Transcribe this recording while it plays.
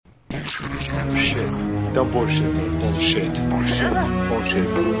Shit. Don't bullshit me. Bullshit. Bullshit. Bullshit.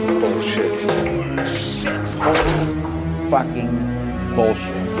 Bullshit. Shit. Fucking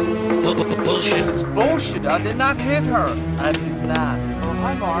bullshit. Bullshit. It's bullshit. I did not hit her. I did not. Oh,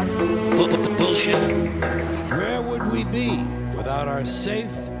 hi, Mark. Bullshit. Where would we be without our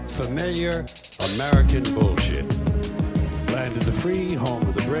safe, familiar American bullshit? Land of the free, home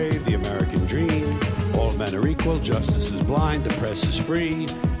of the brave, the American dream. All men are equal, justice is blind, the press is free,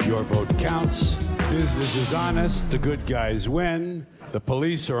 your vote counts. Business is honest, the good guys win. The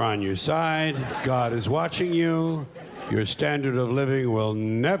police are on your side, God is watching you. Your standard of living will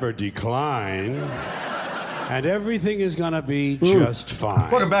never decline. And everything is going to be just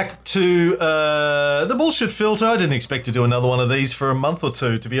fine. Welcome back to the Bullshit Filter. I didn't expect to do another one of these for a month or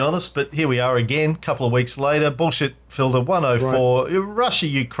two, to be honest, but here we are again, a couple of weeks later. Bullshit Filter 104, right.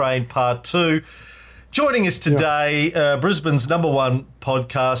 Russia-Ukraine Part 2. Joining us today, Brisbane's #1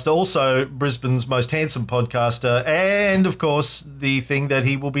 podcaster, also Brisbane's most handsome podcaster, and, of course, the thing that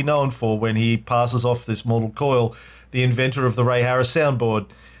he will be known for when he passes off this mortal coil, the inventor of the Ray Harris soundboard.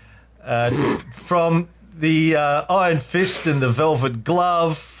 From the Iron Fist and the Velvet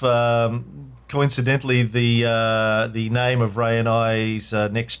Glove, coincidentally the name of Ray and I's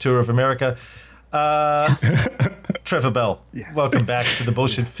next tour of America, Trevor Bell. Yes. Welcome back to the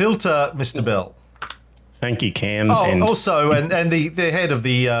Bullshit Filter, Mr. Bell. Thank you, Cam. Oh, and also, and the head of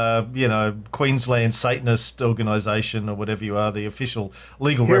the Queensland Satanist organisation, or whatever you are, the official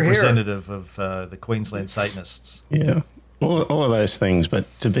legal representative of the Queensland Satanists. Yeah, all of those things. But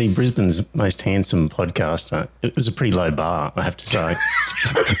to be Brisbane's most handsome podcaster, it was a pretty low bar, I have to say.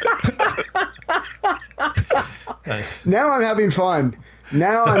 Now I'm having fun.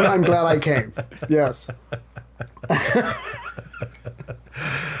 Now I'm glad I came. Yes.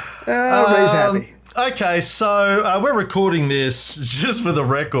 Ray's happy. Okay, so we're recording this, just for the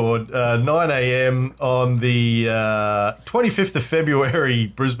record, 9 a.m. on the 25th of February,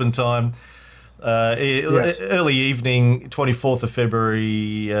 Brisbane time, early evening, 24th of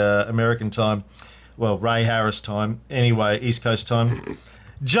February, American time, well, Ray Harris time, anyway, East Coast time.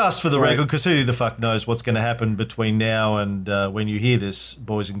 Just for the record, because who the fuck knows what's going to happen between now and when you hear this,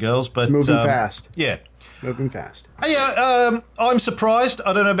 boys and girls. But it's moving fast. Yeah. Moving fast. I'm surprised.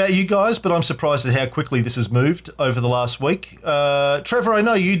 I don't know about you guys, but I'm surprised at how quickly this has moved over the last week. Trevor, I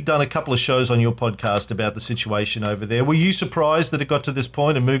know you'd done a couple of shows on your podcast about the situation over there. Were you surprised that it got to this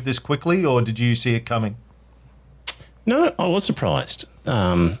point and moved this quickly, or did you see it coming? No, I was surprised.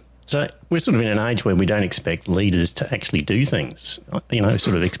 So we're sort of in an age where we don't expect leaders to actually do things,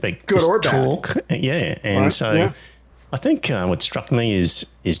 sort of expect good or talk. Bad. Yeah, and I think what struck me is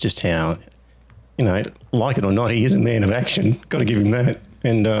just how, like it or not, he is a man of action. Got to give him that.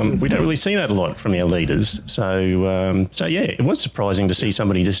 And we don't really see that a lot from our leaders. So it was surprising to see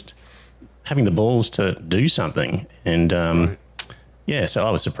somebody just having the balls to do something. And, so I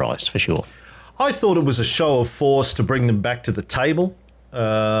was surprised for sure. I thought it was a show of force to bring them back to the table.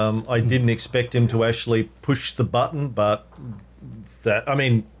 I didn't expect him to actually push the button, but that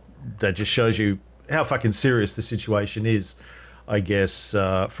just shows you how fucking serious the situation is, I guess,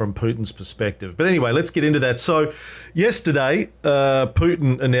 from Putin's perspective. But anyway, let's get into that. So yesterday,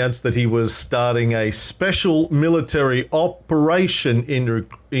 Putin announced that he was starting a special military operation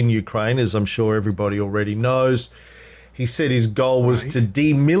in Ukraine, as I'm sure everybody already knows. He said his goal was to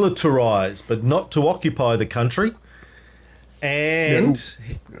demilitarize, but not to occupy the country. And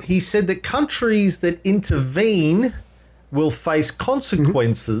he said that countries that intervene will face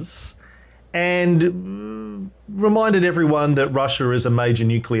consequences, and reminded everyone that Russia is a major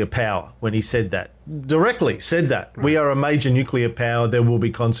nuclear power when he said that. Directly said that. We are a major nuclear power, there will be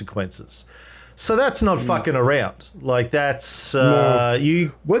consequences. So that's not fucking around. Like, that's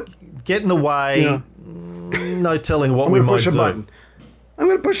you get in the way, no telling what we might do. I'm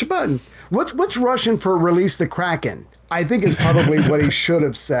going to push a button. What's Russian for release the Kraken? I think is probably what he should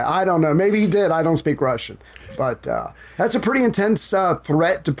have said. I don't know. Maybe he did. I don't speak Russian. But that's a pretty intense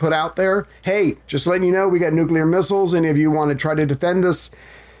threat to put out there. Hey, just letting you know, we got nuclear missiles, and if you want to try to defend this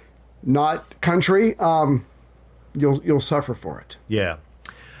country, you'll suffer for it. Yeah.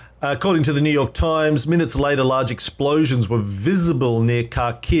 According to the New York Times, minutes later, large explosions were visible near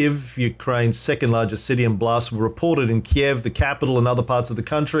Kharkiv, Ukraine's second largest city, and blasts were reported in Kiev, the capital, and other parts of the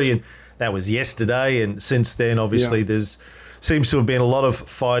country. And that was yesterday, and since then, obviously, there's seems to have been a lot of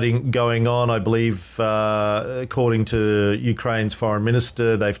fighting going on. I believe, according to Ukraine's foreign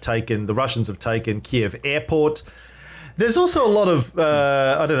minister, the Russians have taken Kiev airport. There's also a lot of,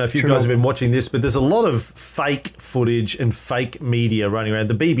 I don't know if you guys have been watching this, but there's a lot of fake footage and fake media running around.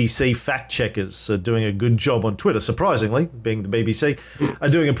 The BBC fact checkers are doing a good job on Twitter, surprisingly, being the BBC, are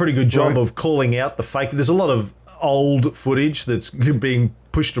doing a pretty good job of calling out the fake. There's a lot of old footage that's being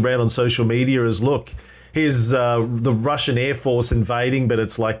pushed around on social media as, look, here's the Russian Air Force invading, but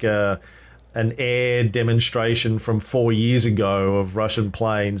it's like an air demonstration from 4 years ago of Russian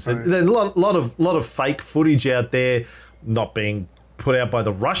planes. Right. There's a lot of fake footage out there, not being put out by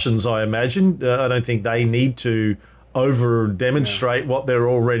the Russians, I imagine. I don't think they need to over-demonstrate what they're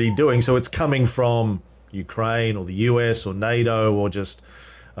already doing. So it's coming from Ukraine or the US or NATO or just,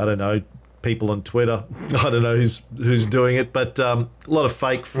 I don't know, people on Twitter. I don't know who's doing it, but a lot of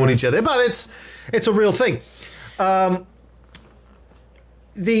fake footage out there. But it's a real thing. Putin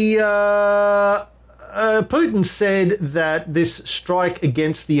said that this strike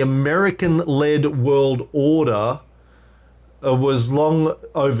against the American-led world order was long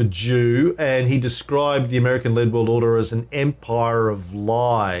overdue, and he described the American-led world order as an empire of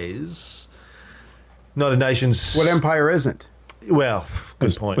lies. United Nations... What empire isn't? Well,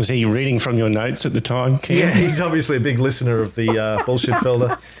 good point. Was he reading from your notes at the time, Ken? Yeah, he's obviously a big listener of the Bullshit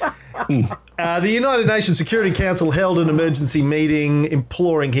Felder. The United Nations Security Council held an emergency meeting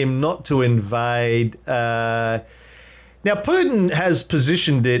imploring him not to invade. Now, Putin has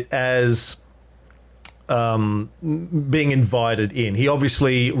positioned it as being invited in. He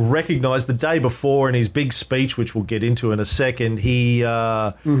obviously recognised the day before in his big speech, which we'll get into in a second, he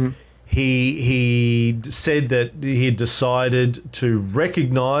said that he had decided to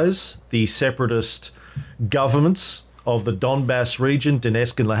recognise the separatist governments of the Donbass region,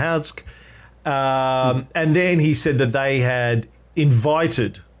 Donetsk and Luhansk. And then he said that they had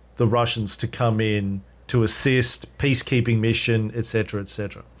invited the Russians to come in to assist, peacekeeping mission, etc.,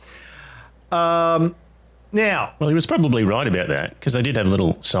 etc. Now... Well, he was probably right about that, because they did have a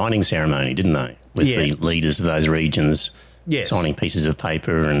little signing ceremony, didn't they, with the leaders of those regions signing pieces of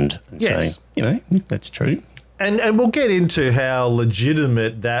paper and saying, that's true. And we'll get into how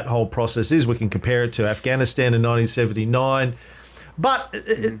legitimate that whole process is. We can compare it to Afghanistan in 1979. But,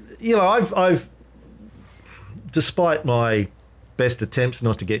 I've despite my best attempts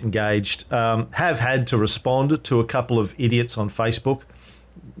not to get engaged, have had to respond to a couple of idiots on Facebook,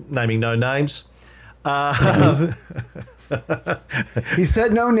 naming no names. He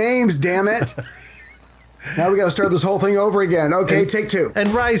said no names, damn it. Now we got to start this whole thing over again. Okay, take two. And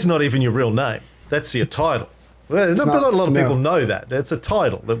Ray's not even your real name. That's your title. Well, not a lot of people know that. It's a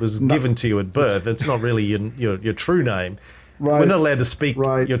title that was given to you at birth. It's not really your true name. Right. We're not allowed to speak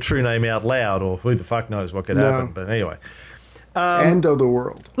your true name out loud, or who the fuck knows what could happen. But anyway. End of the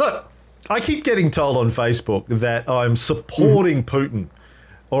world. Look, I keep getting told on Facebook that I'm supporting Putin,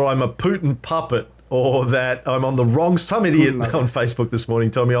 or I'm a Putin puppet, or that I'm on the wrong... Some idiot on Facebook this morning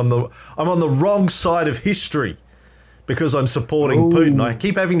told me I'm on the wrong side of history because I'm supporting Putin. I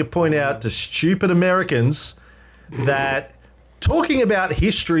keep having to point out to stupid Americans that talking about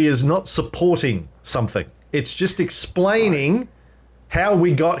history is not supporting something. It's just explaining how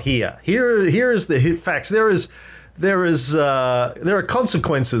we got here. Here is the facts. There are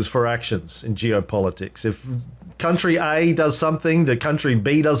consequences for actions in geopolitics. If country A does something that country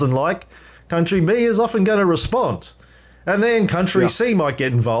B doesn't like, country B is often going to respond. And then country C might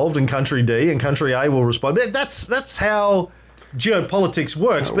get involved, and country D and country A will respond. That's how geopolitics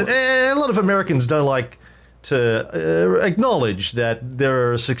works. But a lot of Americans don't like to acknowledge that there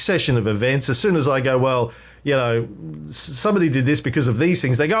are a succession of events. As soon as I go, well, somebody did this because of these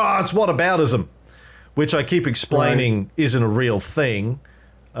things, they go, it's whataboutism, which I keep explaining isn't a real thing.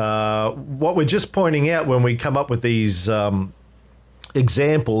 What we're just pointing out when we come up with these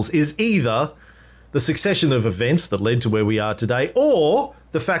examples is either the succession of events that led to where we are today, or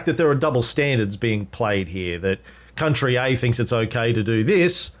the fact that there are double standards being played here, that country A thinks it's okay to do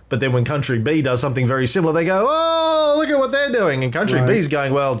this, but then when country B does something very similar, they go, oh, look at what they're doing. And country B's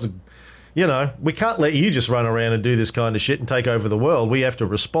going, well, we can't let you just run around and do this kind of shit and take over the world. We have to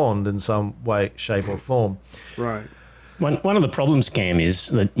respond in some way, shape or form. Right. One of the problems, Cam, is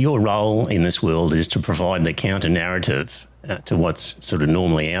that your role in this world is to provide the counter-narrative to what's sort of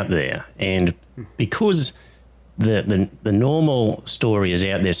normally out there. And because the normal story is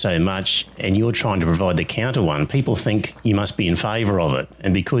out there so much and you're trying to provide the counter one, people think you must be in favour of it.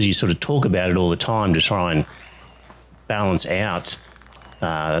 And because you sort of talk about it all the time to try and balance out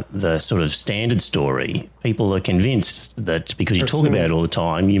the sort of standard story, people are convinced that because you talk about it all the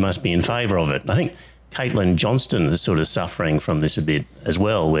time, you must be in favour of it. And I think Caitlin Johnston is sort of suffering from this a bit as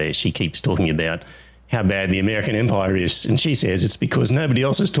well, where she keeps talking about how bad the American empire is. And she says it's because nobody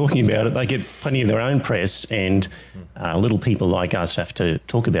else is talking about it. They get plenty of their own press, and little people like us have to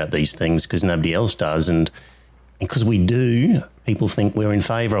talk about these things because nobody else does. And because we do, people think we're in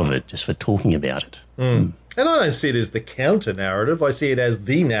favour of it just for talking about it. And I don't see it as the counter narrative. I see it as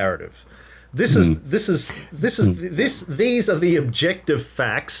the narrative. These are the objective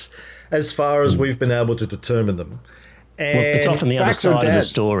facts as far as we've been able to determine them. And Well, it's often the other facts are side of the dead.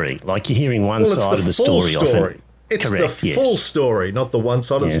 story. Like you're hearing one it's side of the full story often. It's Correct, the yes. full story, not the one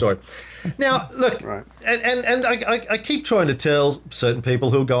side of the Yes. story. Now, look, Right. and I keep trying to tell certain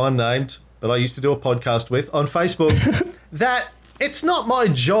people who'll go unnamed, but I used to do a podcast with on Facebook, that it's not my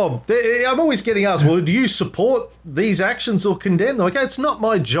job. I'm always getting asked, well, do you support these actions or condemn them? Okay, it's not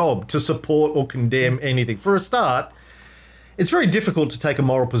my job to support or condemn anything. For a start, it's very difficult to take a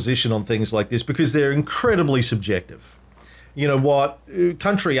moral position on things like this because they're incredibly subjective. You know what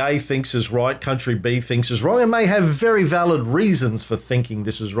country A thinks is right, country B thinks is wrong, and may have very valid reasons for thinking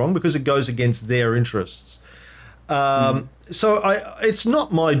this is wrong because it goes against their interests. So it's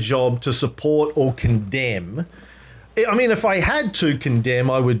not my job to support or condemn. I mean, if I had to condemn,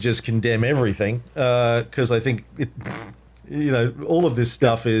 I would just condemn everything because I think all of this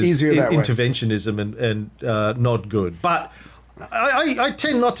stuff is easier that way. interventionism and not good. But I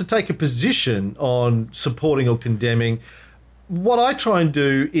tend not to take a position on supporting or condemning. What I try and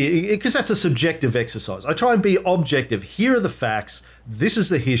do, because that's a subjective exercise, I try and be objective. Here are the facts. This is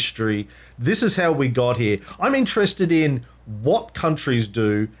the history. This is how we got here. I'm interested in what countries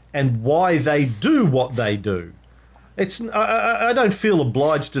do and why they do what they do. I don't feel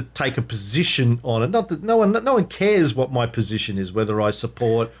obliged to take a position on it. Not that no one cares what my position is, whether I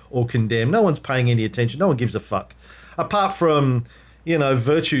support or condemn. No one's paying any attention. No one gives a fuck. Apart from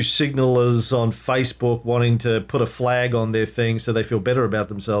virtue signalers on Facebook wanting to put a flag on their thing so they feel better about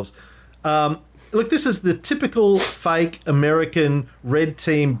themselves. Look, this is the typical fake American red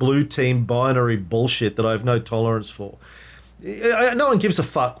team, blue team binary bullshit that I have no tolerance for. No one gives a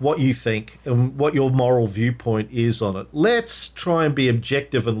fuck what you think and what your moral viewpoint is on it. Let's try and be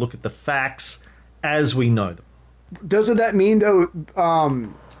objective and look at the facts as we know them. Doesn't that mean, though,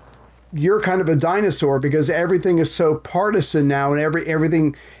 you're kind of a dinosaur because everything is so partisan now, and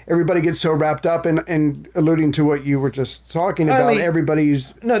everybody gets so wrapped up in alluding to what you were just talking about. Only-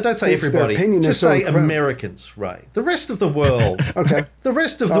 Everybody's No, don't say thinks everybody. Their opinion Just is so say Americans, Ray. The rest of the world. Okay. The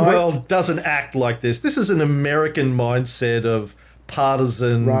rest of the All right. world doesn't act like this. This is an American mindset of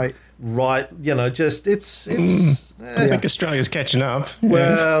partisan. Right. It's. I think Australia's catching up.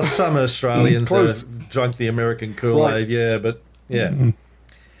 Well, some Australians Close. have drunk the American Kool-Aid, yeah, but yeah.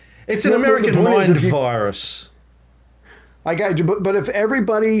 It's an No, the American point is mind if you- virus. I got you, but if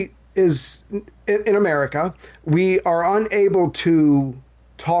everybody is in America, we are unable to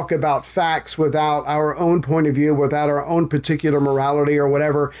talk about facts without our own point of view, without our own particular morality or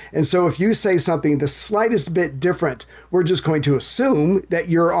whatever. And so if you say something the slightest bit different, we're just going to assume that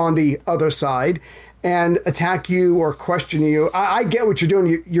you're on the other side and attack you or question you. I get what you're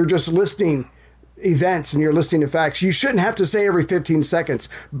doing. You're just listing events and you're listening to facts. You shouldn't have to say every 15 seconds,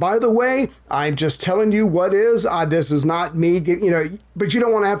 by the way, I'm just telling you what is, this is not me, but you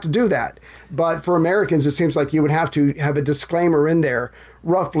don't want to have to do that. But for Americans, it seems like you would have to have a disclaimer in there,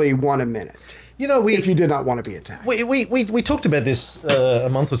 roughly one a minute. If you did not want to be attacked. We talked about this a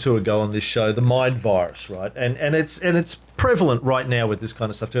month or two ago on this show, the mind virus, right? And it's prevalent right now with this kind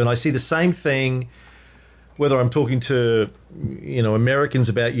of stuff too. And I see the same thing whether I'm talking to Americans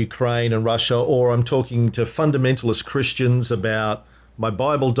about Ukraine and Russia, or I'm talking to fundamentalist Christians about my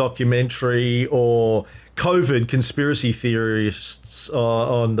Bible documentary, or COVID conspiracy theorists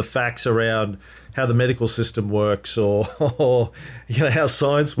on the facts around how the medical system works, or how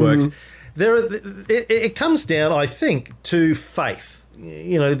science works. It comes down, I think, to faith.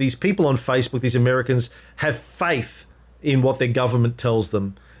 These people on Facebook, these Americans, have faith in what their government tells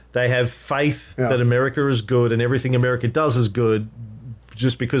them. They have faith that America is good and everything America does is good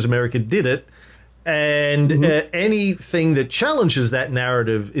just because America did it. And anything that challenges that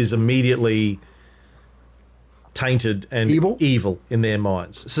narrative is immediately tainted and evil in their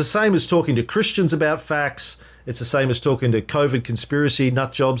minds. It's the same as talking to Christians about facts. It's the same as talking to COVID conspiracy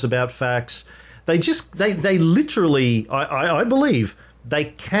nut jobs about facts. They literally, I believe, they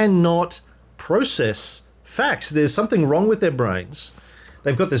cannot process facts. There's something wrong with their brains.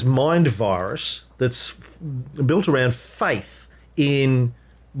 They've got this mind virus that's built around faith in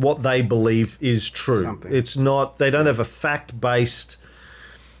what they believe is true. It's not, they don't have a fact-based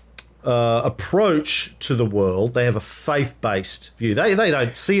approach to the world. They have a faith-based view. They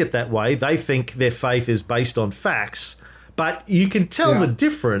don't see it that way. They think their faith is based on facts. But you can tell the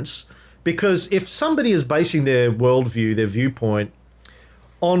difference Because if somebody is basing their worldview, their viewpoint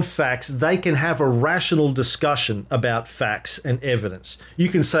on facts, they can have a rational discussion about facts and evidence. You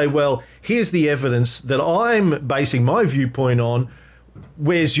can say, well, here's the evidence that I'm basing my viewpoint on.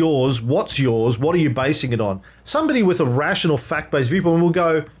 Where's yours? What's yours? What are you basing it on? Somebody with a rational fact-based viewpoint will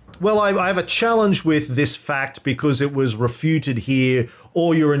go, well, I have a challenge with this fact because it was refuted here,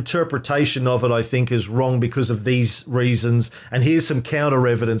 or your interpretation of it, I think, is wrong because of these reasons, and here's some counter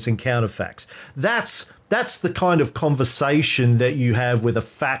evidence and counterfacts. That's the kind of conversation that you have with a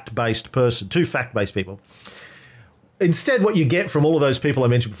fact-based person, two fact-based people. Instead, what you get from all of those people I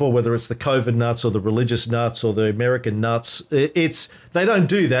mentioned before, whether it's the COVID nuts or the religious nuts or the American nuts, they don't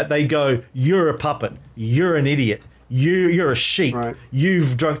do that. They go, you're a puppet, you're an idiot, you're a sheep, right.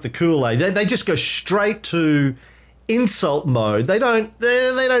 You've drunk the Kool-Aid. They just go straight to insult mode. They don't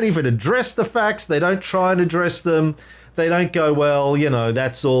even address the facts. They don't try and address them. They don't go, well,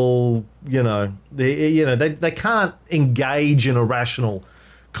 that's all, they can't engage in a rational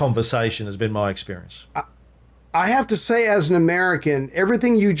conversation, has been my experience. I have to say, as an American,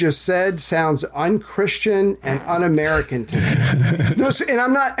 everything you just said sounds unchristian and un-American to me.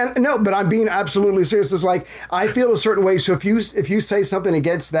 But I'm being absolutely serious. It's like, I feel a certain way. So if you say something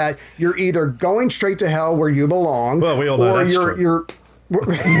against that, you're either going straight to hell where you belong. Well, we all know that's true.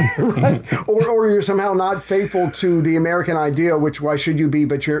 Right? or you're somehow not faithful to the American ideal, which why should you be,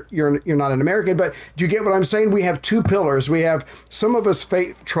 but you're not an American. But do you get what I'm saying? We have two pillars. We have some of us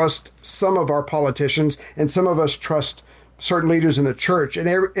trust some of our politicians, and some of us trust certain leaders in the church.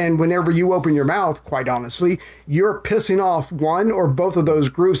 And whenever you open your mouth, quite honestly, you're pissing off one or both of those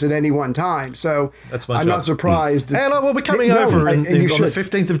groups at any one time. So that's my I'm job. Not surprised. And I will be coming over on the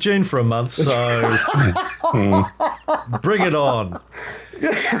 15th of June for a month, so bring it on.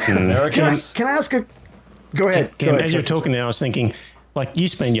 Americans. Can I ask a... Go ahead. As you're talking there, I was thinking, like, you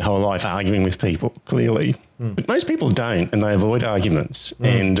spend your whole life arguing with people, clearly. But most people don't, and they avoid arguments.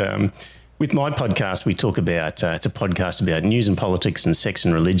 And with my podcast, we talk about, it's a podcast about news and politics and sex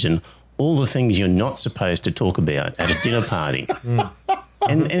and religion, all the things you're not supposed to talk about at a dinner party.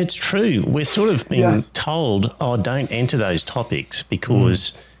 And it's true. We're sort of being told, don't enter those topics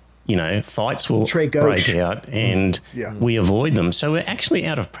because... fights will break out and we avoid them. So we're actually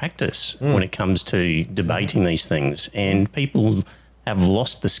out of practice when it comes to debating these things, and people have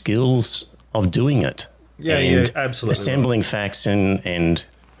lost the skills of doing it. Yeah, absolutely. Assembling facts and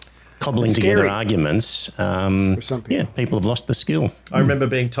cobbling together arguments. People have lost the skill. I remember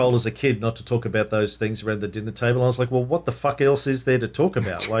being told as a kid not to talk about those things around the dinner table. I was like, well, what the fuck else is there to talk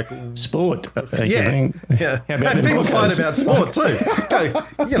about? Like sport. Yeah. And people fight about sport too.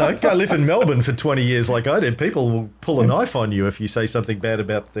 Go live in Melbourne for 20 years like I did. People will pull a knife on you if you say something bad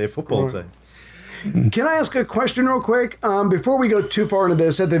about their football team. Can I ask a question real quick? Before we go too far into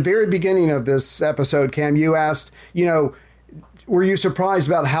this, at the very beginning of this episode, Cam, you asked, were you surprised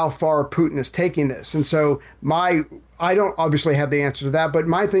about how far Putin is taking this? And so I don't obviously have the answer to that, but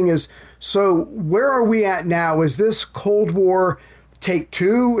my thing is, so where are we at now? Is this Cold War Take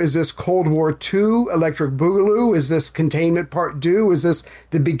 2? Is this Cold War 2 Electric Boogaloo? Is this Containment Part 2? Is this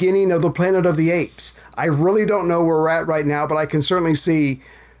the beginning of the Planet of the Apes? I really don't know where we're at right now, but I can certainly see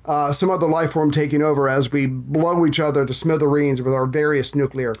some other life form taking over as we blow each other to smithereens with our various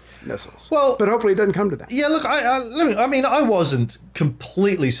nuclear missiles. Well, but hopefully it doesn't come to that. Yeah, look, I wasn't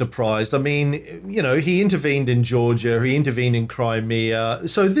completely surprised. I mean, he intervened in Georgia, he intervened in Crimea.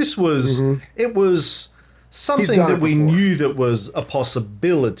 So this was, it was something that we knew that was a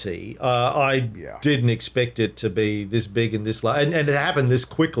possibility. I didn't expect it to be this big and this large, and it happened this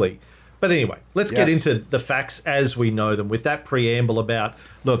quickly. But anyway, let's get into the facts as we know them with that preamble about,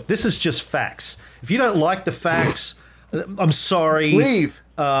 look, this is just facts. If you don't like the facts, I'm sorry. Leave.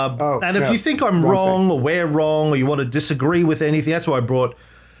 And if you think I'm wrong or we're wrong or you want to disagree with anything, that's why I brought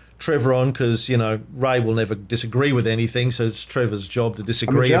Trevor on, because, Ray will never disagree with anything, so it's Trevor's job to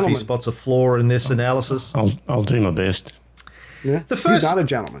disagree if he spots a flaw in this analysis. I'll do my best. Yeah, he's not a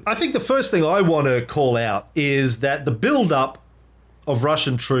gentleman. I think the first thing I want to call out is that the build-up of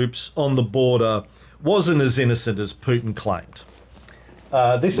Russian troops on the border wasn't as innocent as Putin claimed.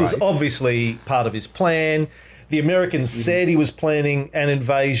 This is obviously part of his plan. The Americans said he was planning an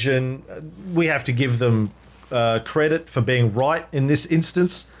invasion. We have to give them credit for being right in this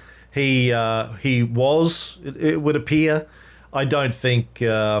instance. He was, it would appear. I don't think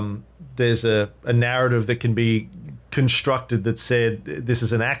there's a narrative that can be constructed that said this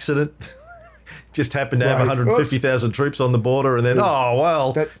is an accident. just happened to have Right. 150,000 troops on the border, and then now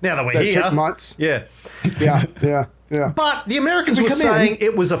that we're here, took months. yeah. Yeah. But the Americans We were come saying in.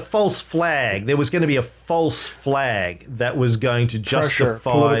 it was a false flag. There was going to be a false flag that was going to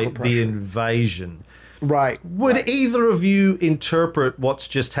justify political pressure. the invasion. Right. Would either of you interpret what's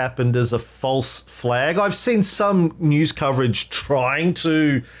just happened as a false flag? I've seen some news coverage trying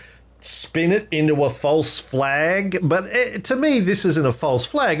to spin it into a false flag, but to me, this isn't a false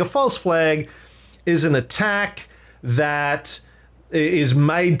flag. A false flag is an attack that is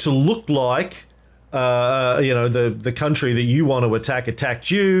made to look like the country that you want to attack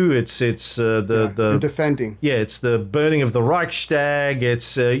attacked you. It's You're defending. yeah, it's the burning of the Reichstag.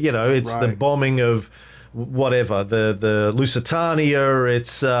 It's it's the Right. bombing of whatever, the Lusitania.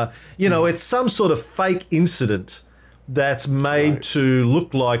 It's it's some sort of fake incident that's made to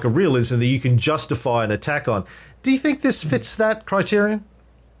look like a real incident that you can justify an attack on. Do you think this fits that criterion?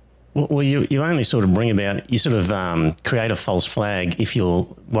 Well, you only sort of you sort of create a false flag if you're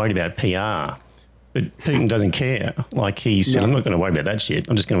worried about PR. But Putin doesn't care. Like he said, I'm not going to worry about that shit.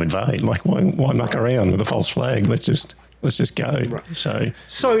 I'm just going to invade. Like why muck around with a false flag? Let's just go. Right.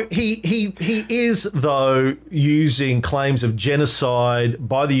 So he is, though, using claims of genocide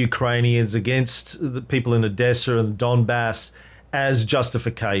by the Ukrainians against the people in Odessa and Donbass as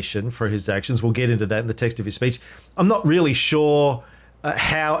justification for his actions. We'll get into that in the text of his speech. I'm not really sure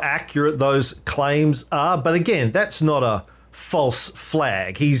how accurate those claims are, but again, that's not a false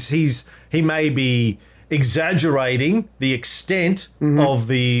flag. He may be exaggerating the extent of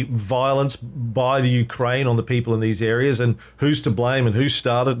the violence by the Ukraine on the people in these areas and who's to blame and who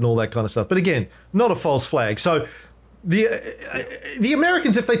started and all that kind of stuff. But again, not a false flag. So the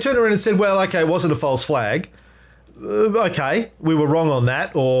Americans, if they turned around and said, well, okay, it wasn't a false flag, okay, we were wrong on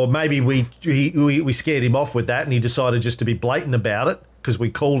that, or maybe we scared him off with that and he decided just to be blatant about it because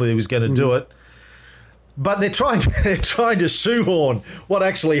we called it he was going to do it. But they're trying to shoehorn what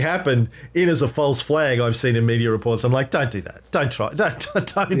actually happened in as a false flag. I've seen in media reports. I'm like, don't do that. Don't try and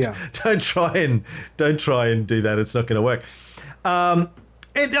do that. It's not going to work.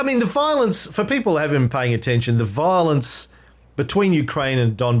 The violence, for people who haven't been paying attention, the violence between Ukraine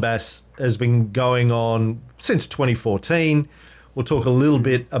and Donbass has been going on since 2014. We'll talk a little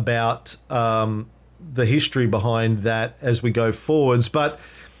bit about the history behind that as we go forwards. But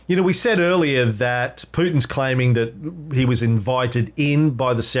we said earlier that Putin's claiming that he was invited in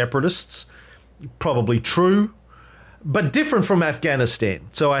by the separatists. Probably true, but different from Afghanistan.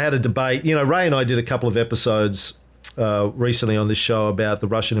 So I had a debate. Ray and I did a couple of episodes recently on this show about the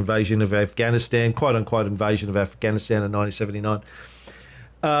Russian invasion of Afghanistan, quote-unquote invasion of Afghanistan in 1979.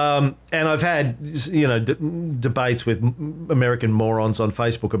 And I've had, debates with American morons on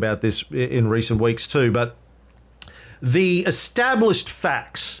Facebook about this in recent weeks too, but the established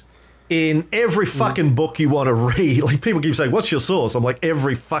facts in every fucking book you want to read, like people keep saying, what's your source? I'm like,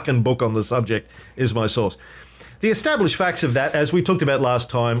 every fucking book on the subject is my source. The established facts of that, as we talked about last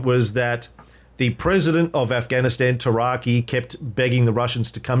time, was that the president of Afghanistan, Taraki, kept begging the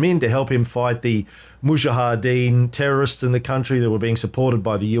Russians to come in to help him fight the Mujahideen terrorists in the country that were being supported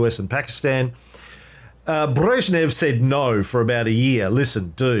by the US and Pakistan. Brezhnev said no for about a year. Listen,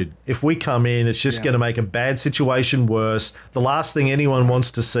 dude, if we come in, it's just going to make a bad situation worse. The last thing anyone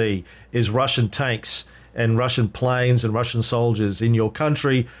wants to see is Russian tanks and Russian planes and Russian soldiers in your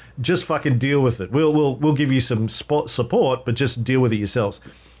country. Just fucking deal with it. We'll give you some support, but just deal with it yourselves.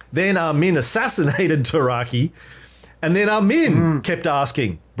 Then Armin assassinated Taraki, and then Armin kept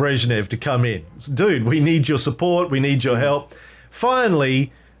asking Brezhnev to come in. Dude, we need your support. We need your help.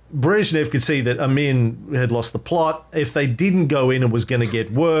 Finally, Brezhnev could see that Amin had lost the plot. If they didn't go in, it was going to get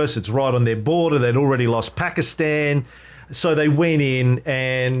worse. It's right on their border. They'd already lost Pakistan. So they went in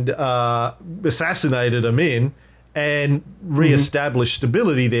and assassinated Amin and re-established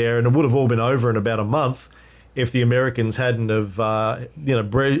stability there. And it would have all been over in about a month if the Americans hadn't have,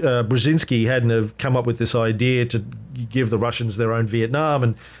 Brzezinski hadn't have come up with this idea to give the Russians their own Vietnam,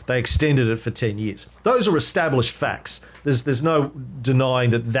 and they extended it for 10 years. Those are established facts. There's no denying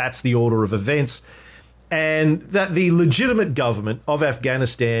that that's the order of events, and that the legitimate government of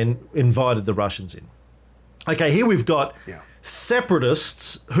Afghanistan invited the Russians in. Okay, here we've got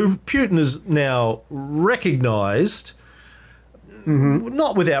separatists who Putin has now recognized,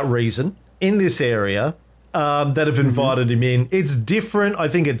 not without reason, in this area, that have invited him in. It's different. I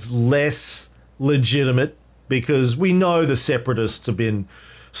think it's less legitimate because we know the separatists have been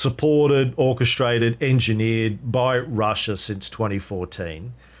supported, orchestrated, engineered by Russia since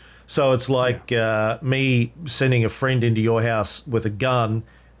 2014. So it's like me sending a friend into your house with a gun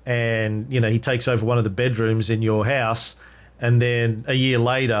and, he takes over one of the bedrooms in your house, and then a year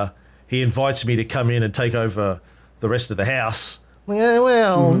later he invites me to come in and take over the rest of the house. Yeah,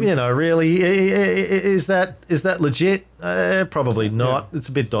 well, really, is that legit? Probably not. It's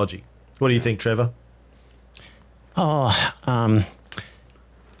a bit dodgy. What do you think, Trevor? Look,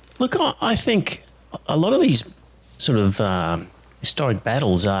 I think a lot of these sort of historic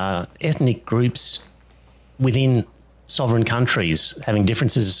battles are ethnic groups within sovereign countries having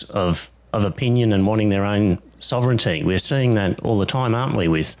differences of opinion and wanting their own sovereignty. We're seeing that all the time, aren't we,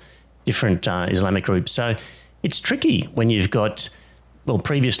 with different Islamic groups? So it's tricky when you've got, well,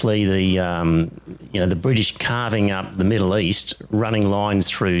 previously the British carving up the Middle East, running lines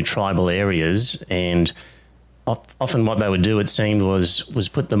through tribal areas, and often what they would do, it seemed, was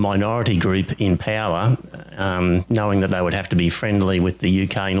put the minority group in power, knowing that they would have to be friendly with the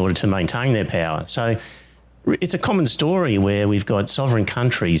UK in order to maintain their power. So it's a common story where we've got sovereign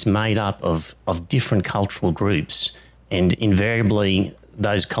countries made up of different cultural groups, and invariably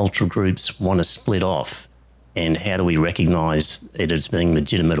those cultural groups want to split off. And how do we recognise it as being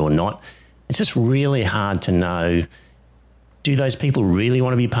legitimate or not? It's just really hard to know, do those people really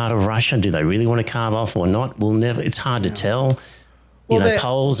want to be part of Russia? Do they really want to carve off or not? We'll never, it's hard to tell.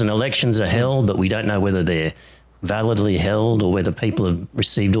 Polls and elections are held, but we don't know whether they're validly held or whether people have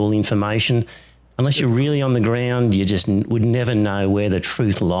received all the information. Unless you're really on the ground, you just would never know where the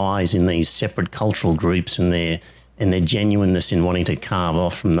truth lies in these separate cultural groups and their genuineness in wanting to carve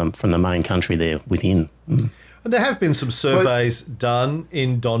off from the main country they're within. And there have been some surveys done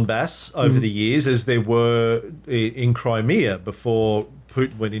in Donbass over the years, as there were in Crimea before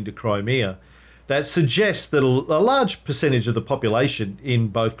Putin went into Crimea, that suggests that a large percentage of the population in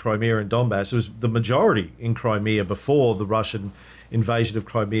both Crimea and Donbass, was the majority in Crimea before the Russian invasion of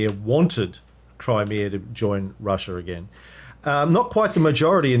Crimea, wanted Crimea to join Russia again. Not quite the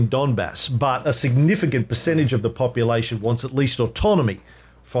majority in Donbass, but a significant percentage of the population wants at least autonomy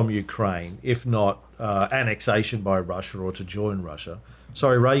from Ukraine, if not annexation by Russia or to join Russia.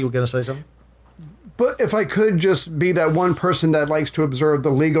 Sorry, Ray, you were going to say something? But if I could just be that one person that likes to observe the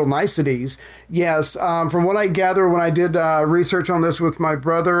legal niceties, yes, from what I gather when I did research on this with my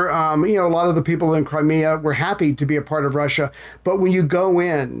brother, a lot of the people in Crimea were happy to be a part of Russia. But when you go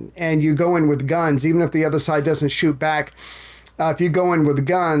in and you go in with guns, even if the other side doesn't shoot back, if you go in with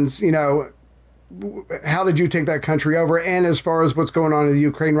guns, how did you take that country over? And as far as what's going on in the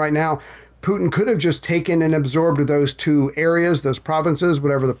Ukraine right now, Putin could have just taken and absorbed those two areas, those provinces,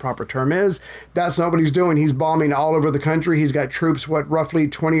 whatever the proper term is. That's not what he's doing. He's bombing all over the country. He's got troops, roughly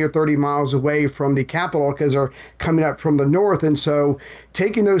 20 or 30 miles away from the capital, because they're coming up from the north. And so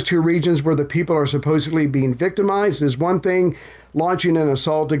taking those two regions where the people are supposedly being victimized is one thing. Launching an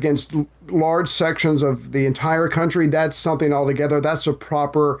assault against large sections of the entire country, that's something altogether. That's a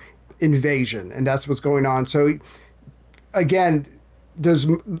proper invasion, and that's what's going on. So again, does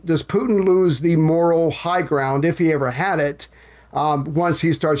Putin lose the moral high ground, if he ever had it, once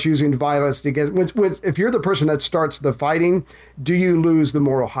he starts using violence to get? If you're the person that starts the fighting, do you lose the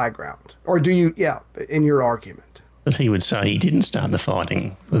moral high ground, or do you? Yeah, in your argument. But he would say he didn't start the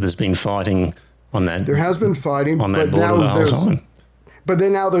fighting. That there's been fighting on that. There has been fighting on that border the whole time. But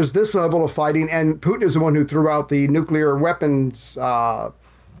then now there's this level of fighting, and Putin is the one who threw out the nuclear weapons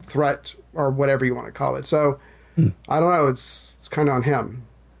threat, or whatever you want to call it. So I don't know. It's kind of on him.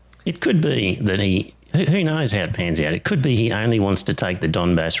 It could be that who knows how it pans out. It could be he only wants to take the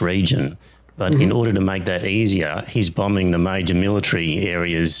Donbass region, but in order to make that easier, he's bombing the major military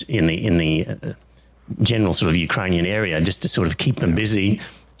areas in the general sort of Ukrainian area, just to sort of keep them busy,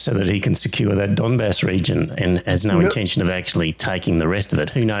 so that he can secure that Donbass region, and has no intention of actually taking the rest of it.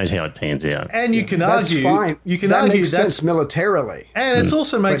 Who knows how it pans out? And you can argue, fine. You can that argue makes sense militarily, and it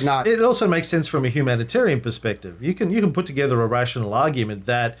also makes sense from a humanitarian perspective. You can put together a rational argument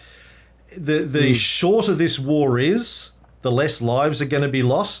that the shorter this war is, the less lives are going to be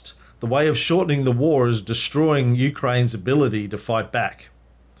lost. The way of shortening the war is destroying Ukraine's ability to fight back.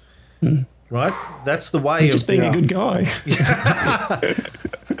 Right? That's the way. He's just being a good guy.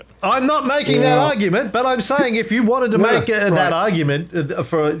 I'm not making that argument, but I'm saying if you wanted to make that argument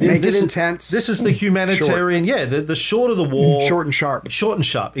for make it intense. This is the humanitarian. Short. Yeah, the shorter the war, short and sharp. Short and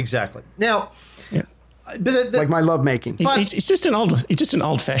sharp, exactly. Now, like my love making. He's just an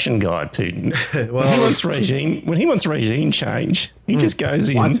old-fashioned guy, Putin. Well, when he wants regime change, he just goes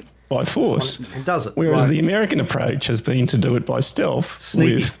in by force. And does it. Whereas the American approach has been to do it by stealth,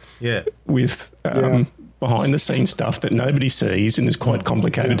 sneaky. with behind the scenes stuff that nobody sees and is quite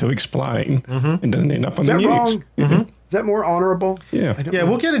complicated to explain and doesn't end up on the news. Is that more honorable? Yeah.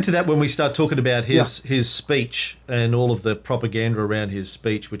 We'll get into that when we start talking about his speech and all of the propaganda around his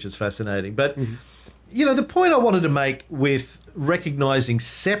speech, which is fascinating. But the point I wanted to make with recognizing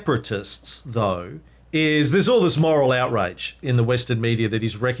separatists, though, is there's all this moral outrage in the Western media that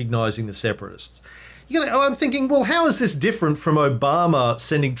he's recognizing the separatists. I'm thinking, well, how is this different from Obama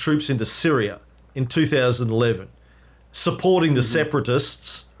sending troops into Syria in 2011, supporting the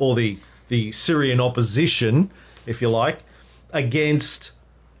separatists or the Syrian opposition, if you like, against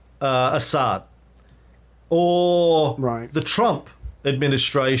Assad? Or the Trump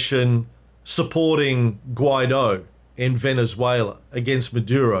administration supporting Guaido in Venezuela against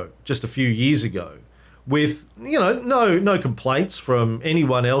Maduro just a few years ago, with no complaints from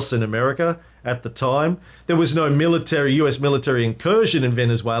anyone else in America at the time. There was no US military incursion in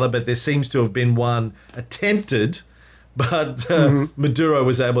Venezuela, but there seems to have been one attempted, but Maduro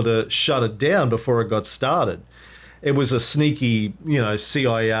was able to shut it down before it got started. It was a sneaky,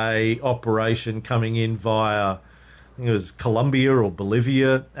 CIA operation coming in via, I think it was Colombia or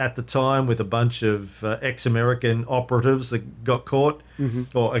Bolivia at the time, with a bunch of ex-American operatives that got caught,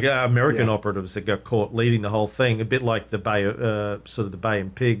 or American operatives that got caught leading the whole thing, a bit like the Bay, sort of the Bay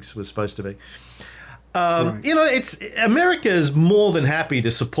and Pigs was supposed to be. It's America is more than happy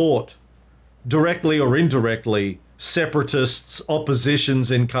to support, directly or indirectly, separatists, oppositions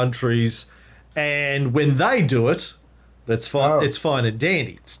in countries, and when they do it, that's fine. It's fine and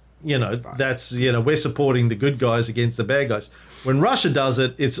dandy. That's we're supporting the good guys against the bad guys. When Russia does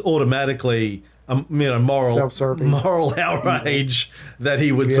it, it's automatically moral outrage that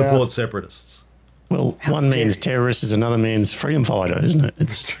he would support separatists. Well, one man's terrorist is another man's freedom fighter, isn't it?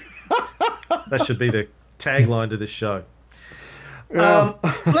 It's that should be the tagline to this show.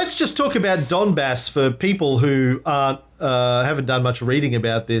 Let's just talk about Donbass for people who haven't done much reading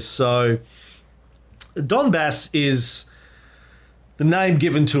about this. So, Donbass is the name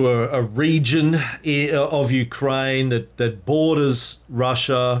given to a region of Ukraine that borders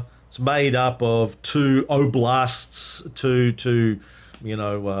Russia. It's made up of two oblasts,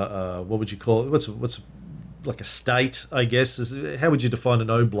 what would you call it? What's like a state, I guess? How would you define an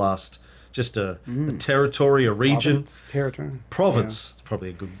oblast? Just a territory, a region? Province, it's probably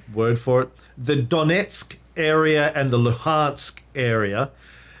a good word for it. The Donetsk area and the Luhansk area,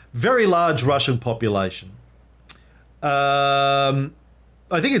 very large Russian population.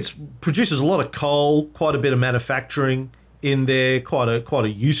 I think it produces a lot of coal, quite a bit of manufacturing in there, quite a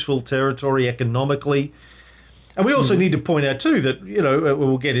useful territory economically. And we also need to point out too that,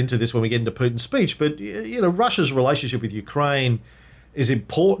 we'll get into this when we get into Putin's speech, but, Russia's relationship with Ukraine is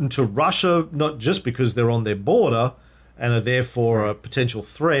important to Russia, not just because they're on their border and are therefore a potential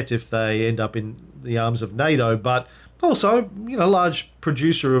threat if they end up in the arms of NATO, but also, large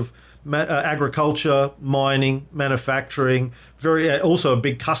producer of agriculture, mining, manufacturing, also a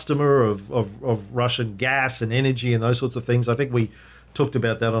big customer of Russian gas and energy and those sorts of things. I think we talked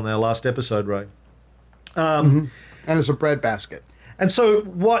about that on our last episode, Ray. And it's a breadbasket. And so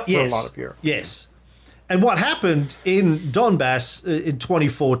what? For a lot of Europe. Yes. And what happened in Donbass in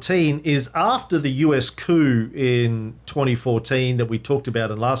 2014 is after the US coup in 2014 that we talked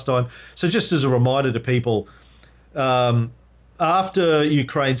about last time. So just as a reminder to people, after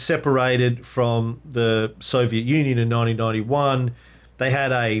Ukraine separated from the Soviet Union in 1991, they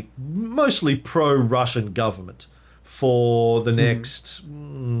had a mostly pro-Russian government for the next,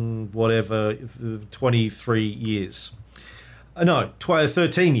 23 years.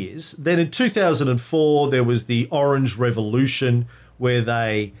 13 years. Then in 2004, there was the Orange Revolution, where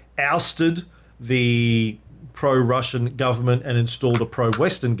they ousted the pro-Russian government and installed a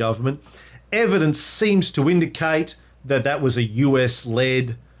pro-Western government. Evidence seems to indicate that was a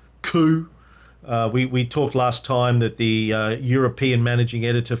US-led coup. We talked last time that the European managing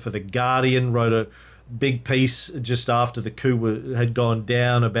editor for The Guardian wrote a big piece just after the coup had gone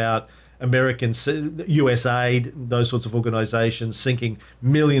down about American US aid, those sorts of organizations sinking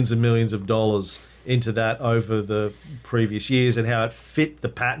millions and millions of dollars into that over the previous years, and how it fit the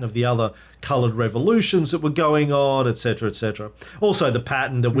pattern of the other coloured revolutions that were going on, etc., etc. Also, the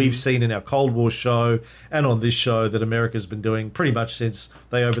pattern that we've seen in our Cold War show and on this show that America's been doing pretty much since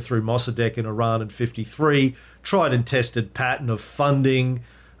they overthrew Mossadegh in Iran in '53, tried and tested pattern of funding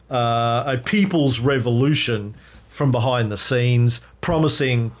a people's revolution from behind the scenes,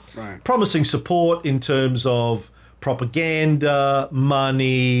 promising support in terms of propaganda,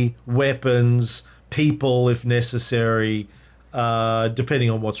 money, weapons, people if necessary, depending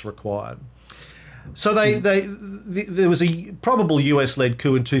on what's required. So there was a probable US-led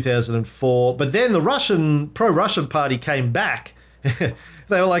coup in 2004, but then the pro-Russian party came back. They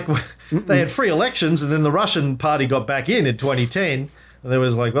were like, they had free elections, and then the Russian party got back in 2010. And there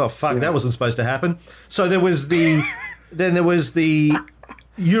was like, well, fuck, that wasn't supposed to happen. So there was the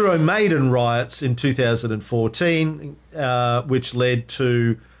Euromaidan riots in 2014, which led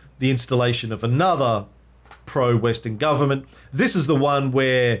to the installation of another pro-Western government. This is the one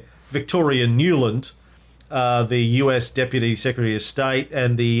where Victoria Nuland, the US Deputy Secretary of State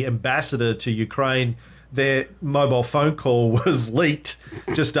and the ambassador to Ukraine, their mobile phone call was leaked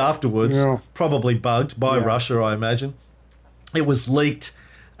just afterwards, probably bugged by Russia, I imagine. It was leaked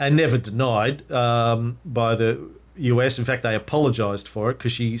and never denied by the US. In fact, they apologised for it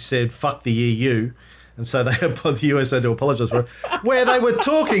because she said, fuck the EU. And so the US had to apologise for it, where they were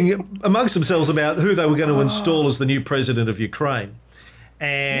talking amongst themselves about who they were going to install as the new president of Ukraine.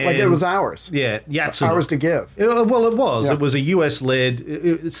 And like it was ours. Yeah, Yatsenuk. Ours to give. Well, it was. Yeah. It was a US-led,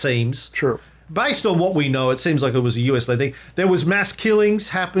 it seems. True. Based on what we know, it seems like it was a US-led thing. There was mass killings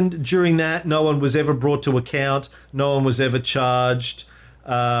happened during that. No one was ever brought to account. No one was ever charged,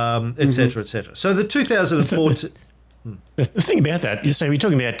 et cetera, et cetera. So the 2014... The thing about that, you say we're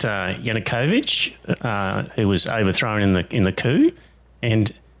talking about Yanukovych, who was overthrown in the coup,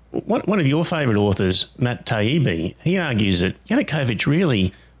 and one of your favourite authors, Matt Taibbi, he argues that Yanukovych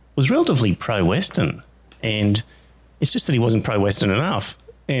really was relatively pro-Western, and it's just that he wasn't pro-Western enough.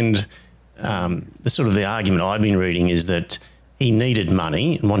 And the argument I've been reading is that he needed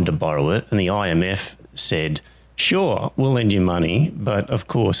money and wanted to borrow it, and the IMF said, "Sure, we'll lend you money, but of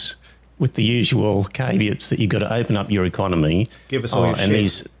course." With the usual caveats that you've got to open up your economy. Give us all your and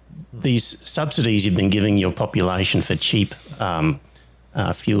shit. these subsidies you've been giving your population for cheap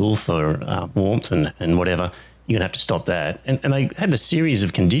fuel, for warmth and whatever, you're going to have to stop that. And they had a series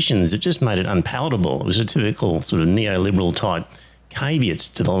of conditions that just made it unpalatable. It was a typical sort of neoliberal type caveats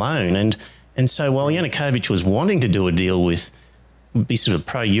to the loan. And so while Yanukovych was wanting to do a deal be sort of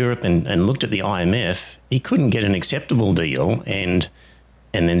pro-Europe and looked at the IMF, he couldn't get an acceptable deal and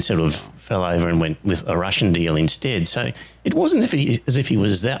then sort of fell over and went with a Russian deal instead. So it wasn't as if he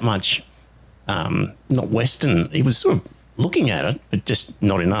was that much not Western. He was sort of looking at it, but just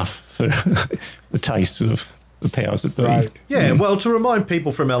not enough for the taste of the powers that be. Right. Yeah, well, to remind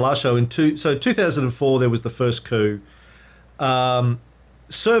people from our last show, 2004 there was the first coup.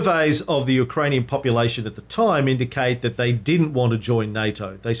 Surveys of the Ukrainian population at the time indicate that they didn't want to join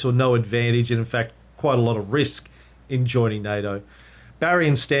NATO. They saw no advantage and, in fact, quite a lot of risk in joining NATO. Barry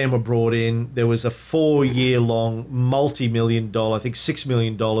and Stan were brought in. There was a 4-year-long, multi-million-dollar, I think $6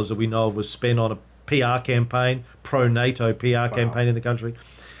 million that we know of was spent on a PR campaign, pro-NATO PR campaign in the country.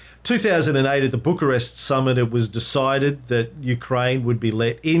 2008 at the Bucharest summit, it was decided that Ukraine would be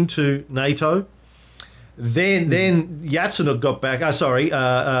let into NATO. Then Yatsenuk got back.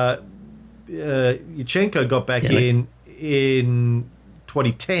 Yushchenko got back in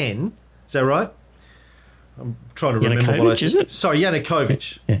 2010. Is that right? I'm trying to remember what I said. Is it? Sorry,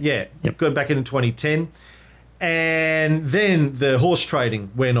 Yanukovych. Yeah. Yep. Got back in 2010. And then the horse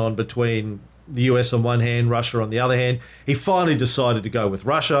trading went on between the US on one hand, Russia on the other hand. He finally decided to go with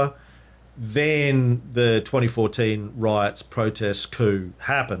Russia. Then the 2014 riots, protests, coup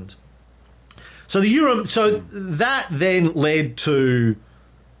happened. So that then led to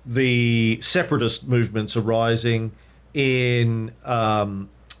the separatist movements arising in the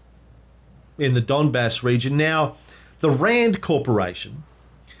Donbass region. Now, the RAND Corporation,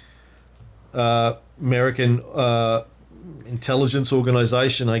 American intelligence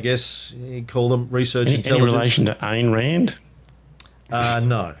organization, I guess you call them, research intelligence. Any relation to Ayn Rand?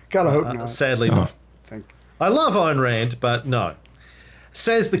 No. Gotta hope not. Sadly not. Think. I love Ayn Rand, but no.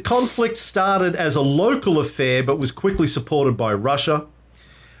 Says the conflict started as a local affair but was quickly supported by Russia.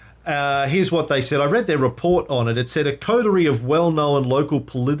 Here's what they said. I read their report on it. It said a coterie of well-known local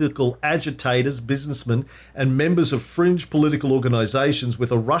political agitators, businessmen, and members of fringe political organizations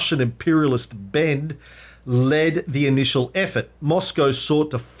with a Russian imperialist bend led the initial effort. Moscow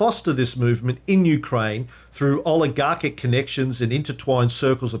sought to foster this movement in Ukraine through oligarchic connections and intertwined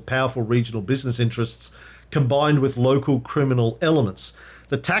circles of powerful regional business interests combined with local criminal elements.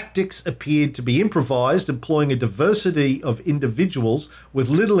 The tactics appeared to be improvised, employing a diversity of individuals with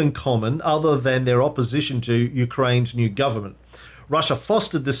little in common other than their opposition to Ukraine's new government. Russia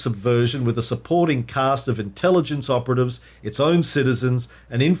fostered this subversion with a supporting cast of intelligence operatives, its own citizens,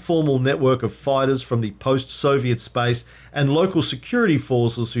 an informal network of fighters from the post-Soviet space, and local security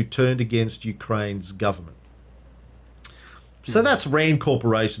forces who turned against Ukraine's government. So that's RAND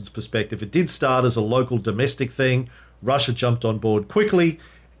Corporation's perspective. It did start as a local domestic thing. Russia jumped on board quickly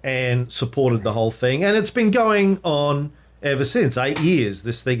and supported the whole thing. And it's been going on ever since. 8 years.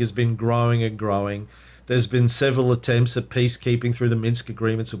 This thing has been growing and growing. There's been several attempts at peacekeeping through the Minsk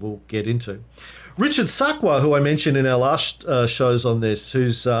agreements that we'll get into. Richard Sakwa, who I mentioned in our last shows on this,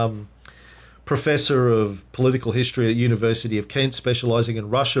 who's professor of political history at University of Kent, specialising in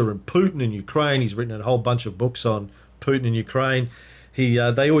Russia and Putin and Ukraine. He's written a whole bunch of books on Putin and Ukraine.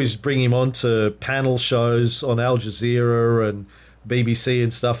 They always bring him on to panel shows on Al Jazeera and BBC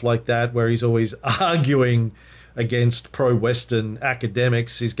and stuff like that, where he's always arguing against pro-Western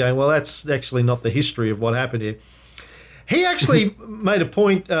academics. He's going, well, that's actually not the history of what happened here. He actually made a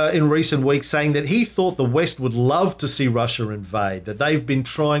point in recent weeks saying that he thought the West would love to see Russia invade, that they've been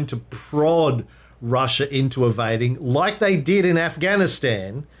trying to prod Russia into invading like they did in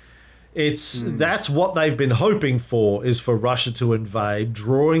Afghanistan. That's what they've been hoping for, is for Russia to invade,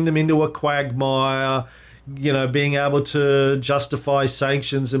 drawing them into a quagmire, being able to justify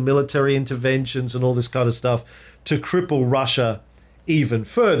sanctions and military interventions and all this kind of stuff to cripple Russia even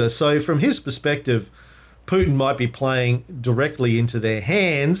further. So from his perspective, Putin might be playing directly into their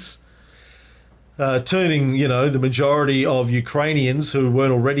hands, turning, the majority of Ukrainians who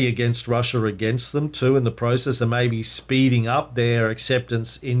weren't already against Russia against them too in the process, and maybe speeding up their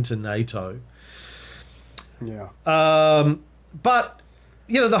acceptance into NATO. Yeah. But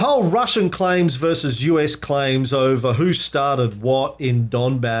the whole Russian claims versus US claims over who started what in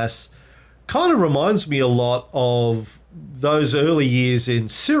Donbass kind of reminds me a lot of those early years in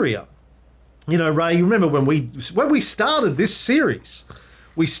Syria. Ray, you remember when we started this series,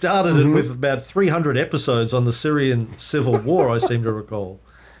 we started it with about 300 episodes on the Syrian civil war, I seem to recall.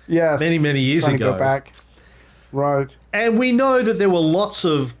 Yes. Many, many years ago. To go back. Right. And we know that there were lots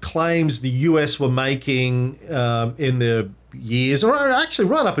of claims the US were making in the years, or actually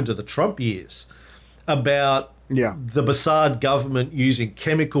right up into the Trump years, about the Assad government using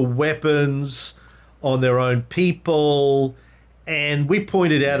chemical weapons on their own people. And we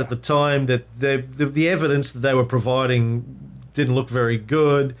pointed out at the time that the evidence that they were providing didn't look very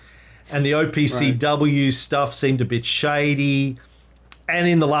good, and the OPCW stuff seemed a bit shady. And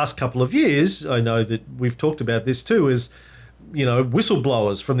in the last couple of years, I know that we've talked about this too, is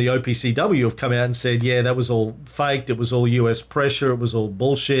whistleblowers from the OPCW have come out and said, yeah, that was all faked, it was all US pressure, it was all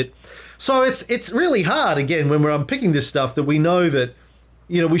bullshit. So it's really hard, again, when we're unpicking this stuff, that we know that,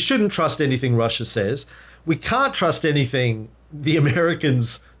 we shouldn't trust anything Russia says. We can't trust anything the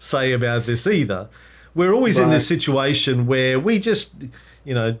Americans say about this either. We're always in this situation where we just,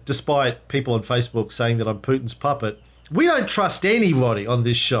 despite people on Facebook saying that I'm Putin's puppet, we don't trust anybody on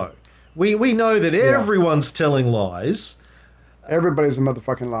this show. We know that everyone's telling lies. Everybody's a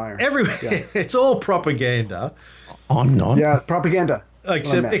motherfucking liar. It's all propaganda. I'm not. Yeah, propaganda.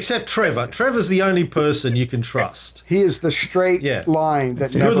 Except Trevor. Trevor's the only person you can trust. He is the straight line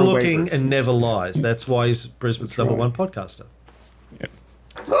that never good looking wavers. and never lies. That's why he's Brisbane's number one podcaster.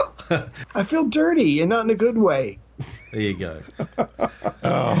 I feel dirty and not in a good way. There you go.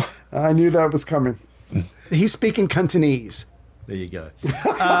 I knew that was coming. He's speaking Cantonese. There you go.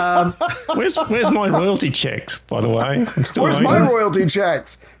 Where's my royalty checks, by the way? Where's my royalty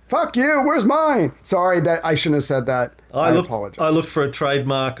checks? Fuck you. Where's mine? Sorry, that I shouldn't have said that. I apologize. I looked for a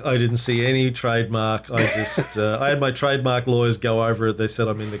trademark. I didn't see any trademark. I just I had my trademark lawyers go over it. They said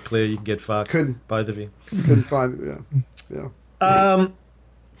I'm in the clear. You can get fucked. Both of you. Couldn't find it. Yeah.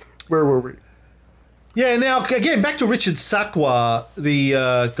 Where were we? Yeah, now, again, back to Richard Sakwa, the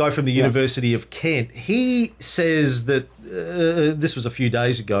guy from the University of Kent. He says that, this was a few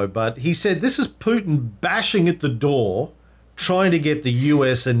days ago, but he said this is Putin bashing at the door, trying to get the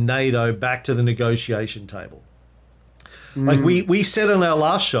US and NATO back to the negotiation table. Like we said on our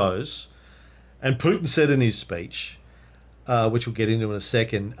last shows, and Putin said in his speech, which we'll get into in a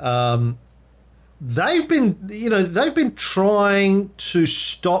second, they've been trying to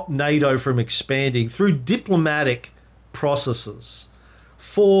stop NATO from expanding through diplomatic processes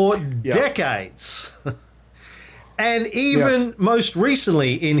for decades. And even most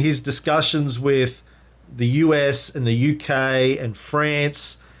recently in his discussions with the US and the UK and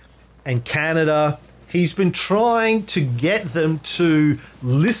France and Canada, he's been trying to get them to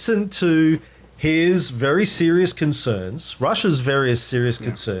listen to his very serious concerns, Russia's various serious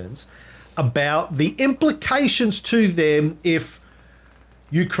concerns, about the implications to them if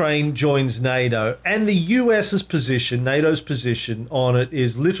Ukraine joins NATO. And the US's position, NATO's position on it,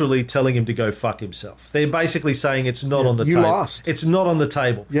 is literally telling him to go fuck himself. They're basically saying it's not on the table. Lost. It's not on the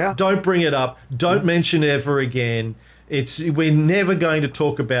table. Yeah. Don't bring it up. Don't mention it ever again. We're never going to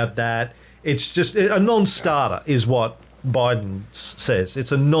talk about that. It's just a non-starter is what Biden says.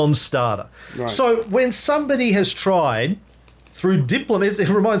 It's a non-starter. Right. So when somebody has tried through it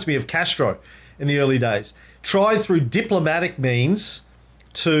reminds me of Castro in the early days, tried through diplomatic means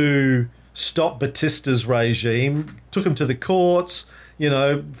to stop Batista's regime, took him to the courts,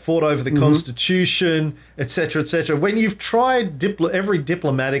 fought over the Constitution, etc., etc. When you've tried every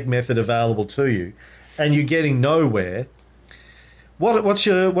diplomatic method available to you, and you're getting nowhere, what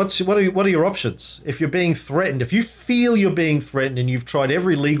are your options? If you're being threatened, if you feel you're being threatened, and you've tried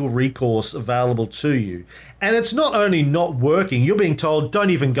every legal recourse available to you, and it's not only not working, you're being told, don't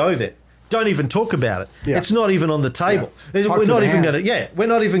even go there. Don't even talk about it. Yeah. It's not even on the table. Yeah. We're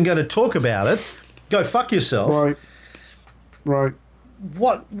not even going to talk about it. Go fuck yourself. Right.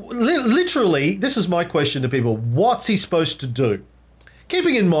 Literally, this is my question to people. What's he supposed to do?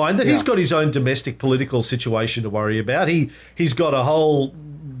 Keeping in mind that he's got his own domestic political situation to worry about. He's got a whole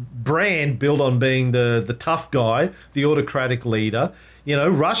brand built on being the tough guy, the autocratic leader.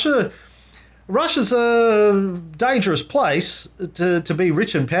 Russia's a dangerous place to be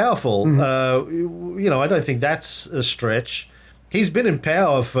rich and powerful. Mm-hmm. I don't think that's a stretch. He's been in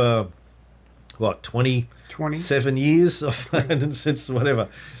power for, 27 years since whatever.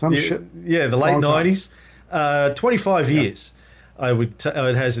 Some shit. Yeah, the late 90s. 25 years, I would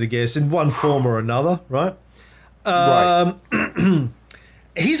hazard a guess, in one form or another, right?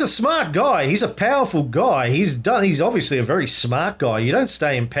 He's a smart guy. He's a powerful guy. He's obviously a very smart guy. You don't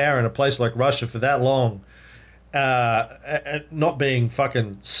stay in power in a place like Russia for that long, not being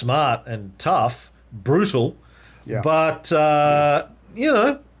fucking smart and tough, brutal. Yeah. But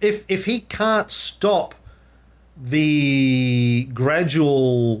if he can't stop the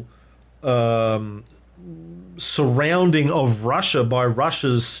gradual surrounding of Russia by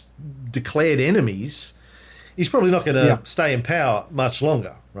Russia's declared enemies, he's probably not going to stay in power much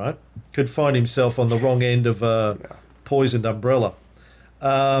longer, right? Could find himself on the wrong end of a poisoned umbrella.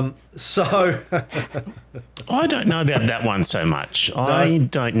 So I don't know about that one so much. No? I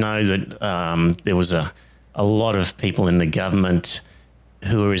don't know that there was a lot of people in the government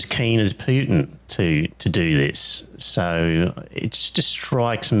who are as keen as Putin to do this. So it just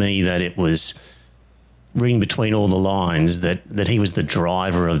strikes me that it was reading between all the lines that he was the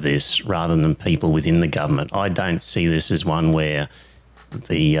driver of this rather than people within the government. I don't see this as one where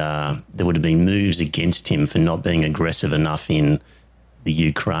there would have been moves against him for not being aggressive enough in the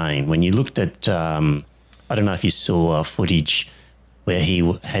Ukraine. When you looked at, I don't know if you saw footage where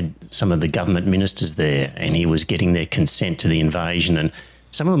he had some of the government ministers there and he was getting their consent to the invasion, and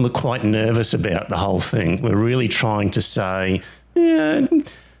some of them were quite nervous about the whole thing. We're really trying to say,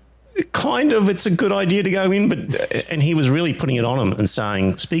 kind of, it's a good idea to go in, and he was really putting it on him and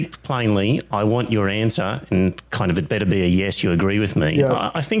saying, speak plainly, I want your answer, and kind of it better be a yes, you agree with me. Yes.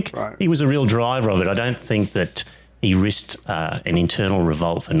 I think he was a real driver of it. I don't think that he risked an internal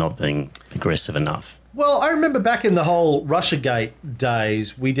revolt for not being aggressive enough. Well, I remember back in the whole Russiagate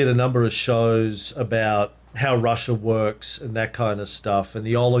days, we did a number of shows about how Russia works and that kind of stuff, and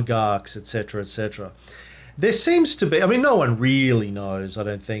the oligarchs, etc., etc. There seems to be, no one really knows, I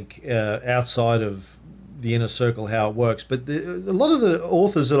don't think, outside of the inner circle how it works, but a lot of the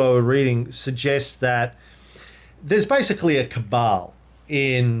authors that I was reading suggest that there's basically a cabal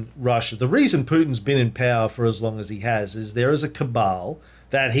in Russia. The reason Putin's been in power for as long as he has is there is a cabal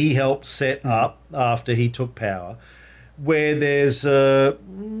that he helped set up after he took power, where there's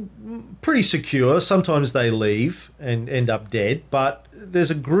pretty secure. Sometimes they leave and end up dead, but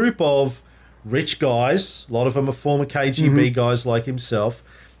there's a group of rich guys, a lot of them are former KGB guys like himself,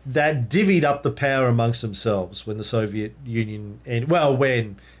 that divvied up the power amongst themselves when the Soviet Union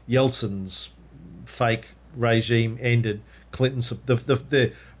when Yeltsin's fake regime ended.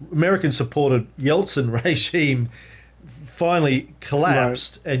 The American-supported Yeltsin regime finally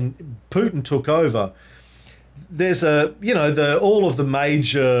collapsed, and Putin took over. There's all of the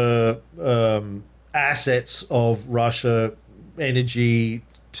major assets of Russia, energy,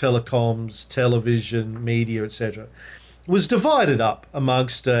 telecoms, television, media, etc., was divided up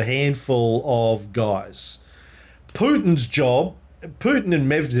amongst a handful of guys. Putin and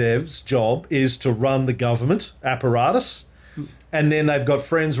Medvedev's job is to run the government apparatus, and then they've got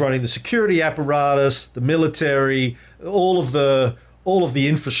friends running the security apparatus, the military, all of the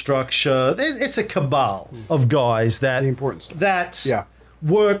infrastructure. It's a cabal of guys that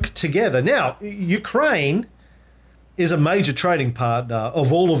work together. Now, Ukraine is a major trading partner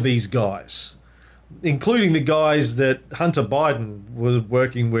of all of these guys, including the guys that Hunter Biden was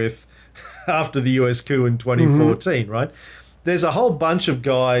working with after the US coup in 2014, right? There's a whole bunch of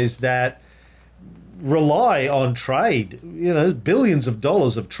guys that rely on trade, billions of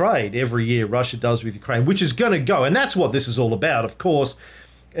dollars of trade every year Russia does with Ukraine, which is going to go. And that's what this is all about, of course.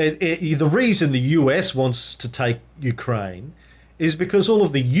 The reason the US wants to take Ukraine is because all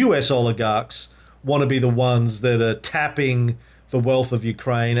of the US oligarchs want to be the ones that are tapping the wealth of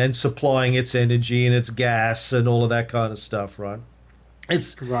Ukraine and supplying its energy and its gas and all of that kind of stuff, right?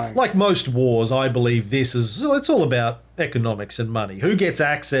 It's Right. like most wars. I believe it's all about economics and money. Who gets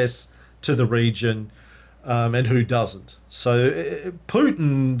access to the region, and who doesn't. So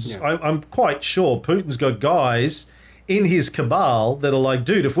Putin's, I'm quite sure Putin's got guys in his cabal that are like,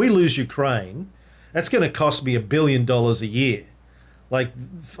 dude, if we lose Ukraine, that's going to cost me $1 billion a year. Like,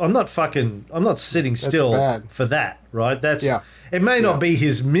 I'm not sitting still bad. for that, right? It may not be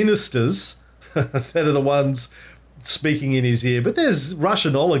his ministers that are the ones speaking in his ear, but there's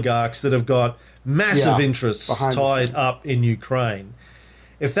Russian oligarchs that have got massive interests behind the tied scenes. up in Ukraine.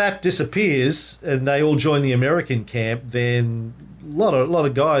 If that disappears and they all join the American camp, then a lot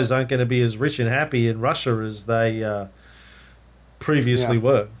of guys aren't going to be as rich and happy in Russia as they previously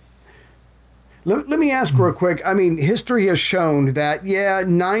were. Let me ask real quick. I mean, history has shown that,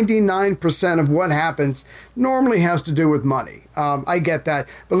 99% of what happens normally has to do with money. I get that.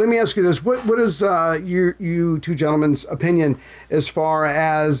 But let me ask you this. What is you two gentlemen's opinion as far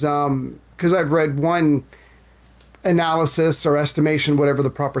as, because I've read one analysis or estimation, whatever the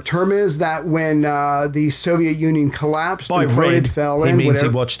proper term is, that when the Soviet Union collapsed By and read, fell he in, means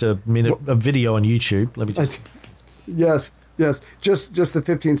whatever, he watched a video on YouTube. Let me just... Yes, just the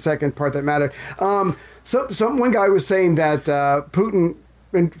 15-second part that mattered. One guy was saying that Putin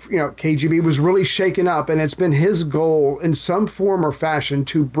and KGB was really shaken up, and it's been his goal in some form or fashion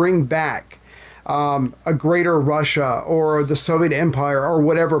to bring back a greater Russia or the Soviet Empire or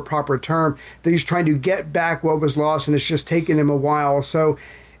whatever proper term, that he's trying to get back what was lost, and it's just taken him a while. So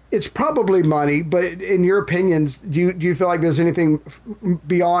it's probably money, but in your opinions, do you feel like there's anything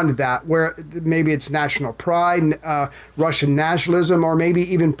beyond that, where maybe it's national pride, Russian nationalism, or maybe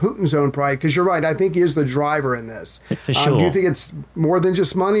even Putin's own pride? Because you're right, I think he is the driver in this. For sure. Do you think it's more than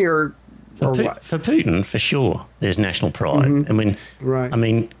just money, or what? For Putin, for sure, there's national pride. I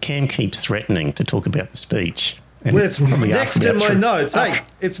mean, Cam keeps threatening to talk about the speech. And Well, it's probably next after in about my notes. Hey,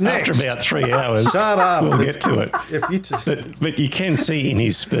 it's next. After about 3 hours, Shut up. we'll get to it. If you But you can see in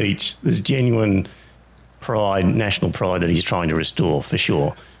his speech there's genuine pride, national pride that he's trying to restore, for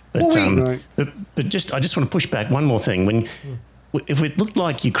sure. But, but just I just want to push back one more thing. If it looked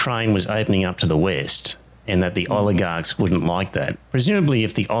like Ukraine was opening up to the West and that the oligarchs wouldn't like that, presumably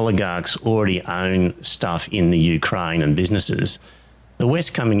if the oligarchs already own stuff in the Ukraine and businesses, the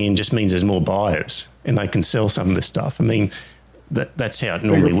West coming in just means there's more buyers and they can sell some of the stuff. I mean, that's how it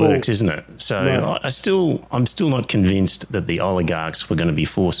normally works, isn't it? So I'm still not convinced that the oligarchs were going to be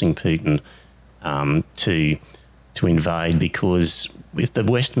forcing Putin to invade, because if the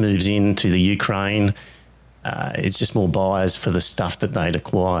West moves into the Ukraine, it's just more buyers for the stuff that they'd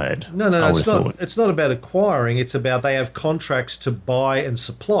acquired. No, it's not about acquiring. It's about they have contracts to buy and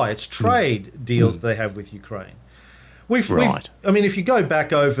supply. It's trade deals they have with Ukraine. I mean, if you go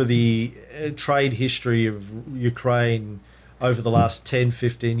back over the trade history of Ukraine over the last 10,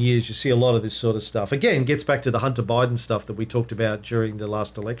 15 years, you see a lot of this sort of stuff. Again, gets back to the Hunter Biden stuff that we talked about during the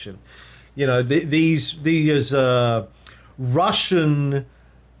last election. These Russian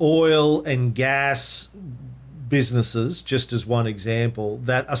oil and gas businesses, just as one example,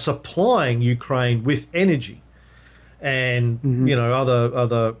 that are supplying Ukraine with energy and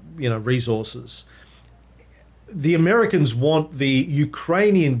other resources. The Americans want the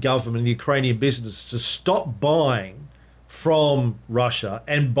Ukrainian government, the Ukrainian business, to stop buying from Russia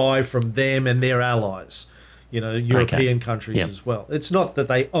and buy from them and their allies, European countries as well. It's not that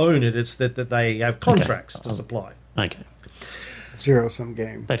they own it, it's that they have contracts to supply. Okay. Zero-sum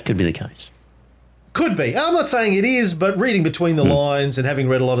game. That could be the case. Could be. I'm not saying it is, but reading between the lines and having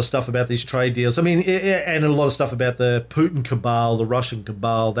read a lot of stuff about these trade deals, I mean, and a lot of stuff about the Putin cabal, the Russian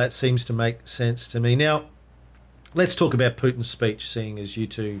cabal, that seems to make sense to me. Now, let's talk about Putin's speech, seeing as you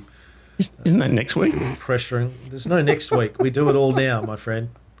two... Isn't that next week? Pressuring. There's no next week. We do it all now, my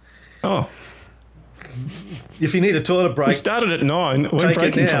friend. Oh. If you need a toilet break... We started at 9. We're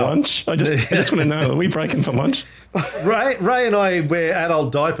breaking for lunch. I just want to know, are we breaking for lunch? Ray and I wear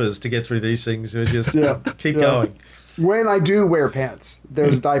adult diapers to get through these things. We just keep going. When I do wear pants,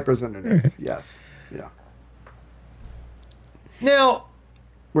 there's diapers underneath. Yes. Yeah. Now...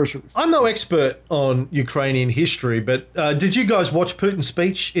 I'm no expert on Ukrainian history, but did you guys watch Putin's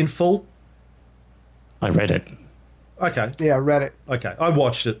speech in full? I read it. Okay. Yeah, I read it. Okay, I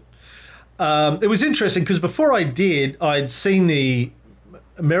watched it. It was interesting because before I did, I'd seen the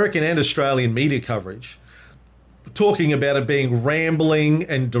American and Australian media coverage talking about it being rambling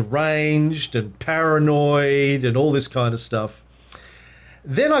and deranged and paranoid and all this kind of stuff.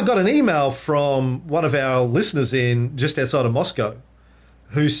 Then I got an email from one of our listeners in just outside of Moscow,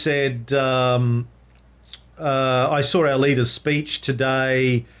 who said, I saw our leader's speech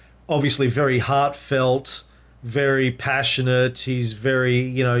today, obviously very heartfelt, very passionate. He's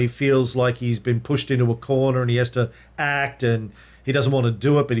very, he feels like he's been pushed into a corner and he has to act, and he doesn't want to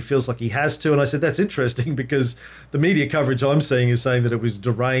do it, but he feels like he has to. And I said, that's interesting, because the media coverage I'm seeing is saying that it was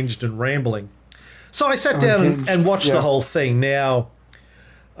deranged and rambling. So I sat down and watched the whole thing. Now,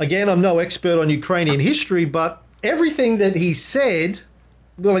 again, I'm no expert on Ukrainian history, but everything that he said,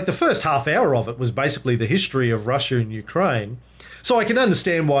 well, like the first half hour of it was basically the history of Russia and Ukraine. So I can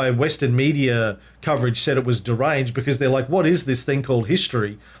understand why Western media coverage said it was deranged, because they're like, what is this thing called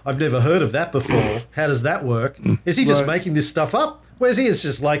history? I've never heard of that before. How does that work? Is he just making this stuff up? Where's he? It's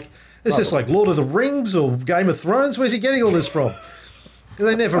just like Lord of the Rings or Game of Thrones. Where's he getting all this from?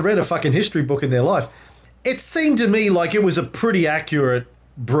 They never read a fucking history book in their life. It seemed to me like it was a pretty accurate,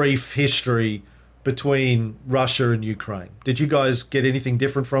 brief history between Russia and Ukraine. Did you guys get anything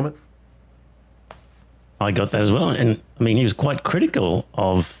different from it? I got that as well. And, I mean, he was quite critical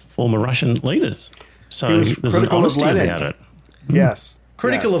of former Russian leaders. So there's an honesty about it. Yes.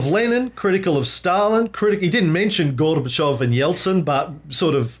 Critical of Lenin, critical of Stalin. He didn't mention Gorbachev and Yeltsin, but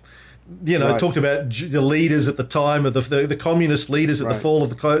sort of, talked about the leaders at the time of the communist leaders at the fall of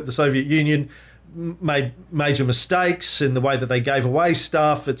the Soviet Union, made major mistakes in the way that they gave away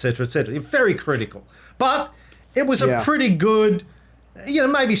stuff, etc., etc. Very critical. But it was a pretty good,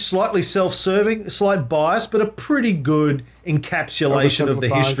 maybe slightly self-serving, slight bias, but a pretty good encapsulation of the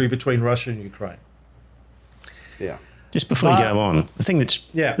history between Russia and Ukraine. Yeah. Just before you go on, the thing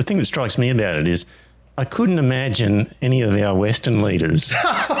that strikes me about it is I couldn't imagine any of our Western leaders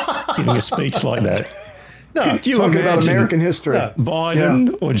giving a speech like that. No, could you talking about imagine American history.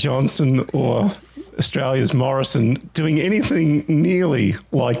 Biden or Johnson or Australia's Morrison doing anything nearly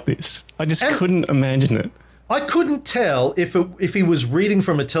like this? I just couldn't imagine it. I couldn't tell if he was reading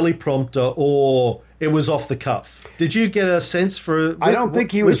from a teleprompter or it was off the cuff. Did you get a sense for? I don't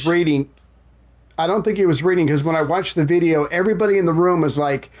think he was reading. I don't think he was reading, because when I watched the video, everybody in the room was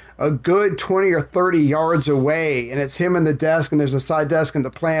like a good 20 or 30 yards away, and it's him and the desk, and there's a side desk and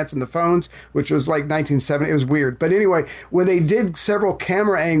the plants and the phones, which was like 1970. It was weird. But anyway, when they did several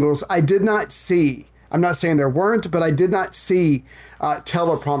camera angles, I did not see, I'm not saying there weren't, but I did not see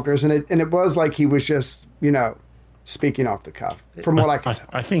teleprompters, and it was like he was just, speaking off the cuff, from what I can tell.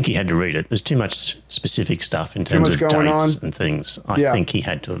 I think he had to read it. There's too much specific stuff in terms of dates and things. I think he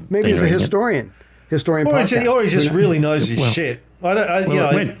had to. Maybe he's a historian. Or he just really knows his shit.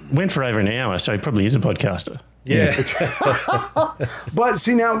 Went for over an hour, so he probably is a podcaster. Yeah. But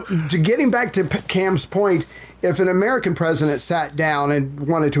see, now, to getting back to Cam's point, if an American president sat down and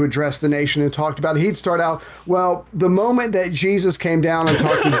wanted to address the nation and talked about it, he'd start out, well, the moment that Jesus came down and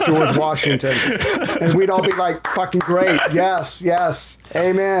talked to George Washington, and we'd all be like, fucking great. Yes,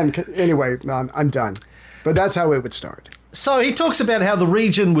 amen. Anyway, I'm done. But that's how it would start. So he talks about how the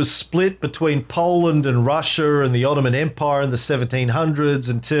region was split between Poland and Russia and the Ottoman Empire in the 1700s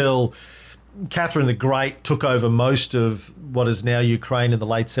until Catherine the Great took over most of what is now Ukraine in the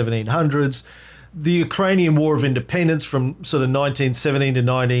late 1700s. The Ukrainian War of Independence from sort of 1917 to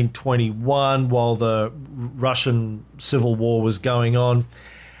 1921 while the Russian Civil War was going on.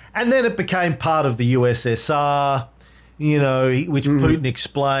 And then it became part of the USSR, which Putin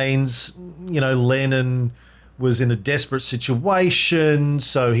explains, Lenin was in a desperate situation,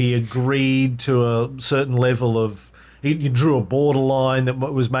 so he agreed to a certain level of, he drew a borderline that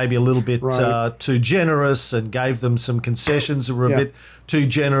was maybe a little bit too generous and gave them some concessions that were a bit too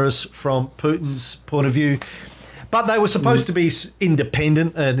generous from Putin's point of view. But they were supposed to be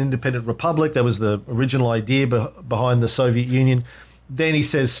independent, an independent republic. That was the original idea behind the Soviet Union. Then he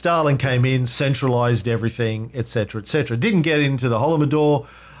says Stalin came in, centralized everything, etc., etc. Didn't get into the Holodomor,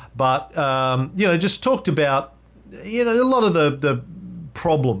 but, just talked about, a lot of the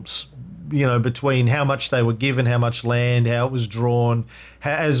problems, between how much they were given, how much land, how it was drawn,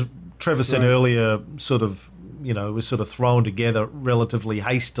 as Trevor said earlier, sort of, was sort of thrown together relatively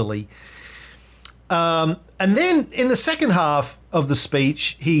hastily. And then in the second half of the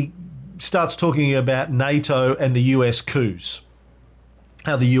speech, he starts talking about NATO and the US coups,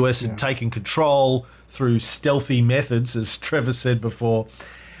 how the US had taken control through stealthy methods, as Trevor said before,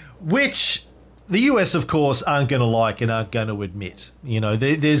 which the US, of course, aren't going to like and aren't going to admit.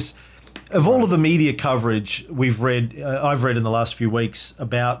 There's, of all of the media coverage I've read in the last few weeks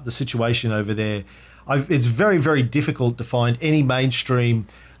about the situation over there, it's very, very difficult to find any mainstream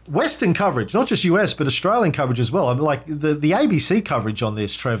Western coverage, not just US, but Australian coverage as well. I mean, like the ABC coverage on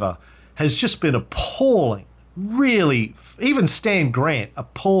this, Trevor, has just been appalling. Really, even Stan Grant,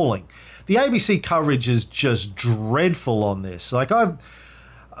 appalling. The ABC coverage is just dreadful on this. Like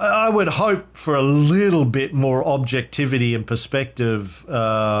I would hope for a little bit more objectivity and perspective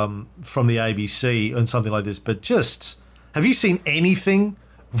from the ABC on something like this. But just, have you seen anything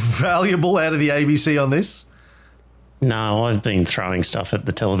valuable out of the ABC on this? No, I've been throwing stuff at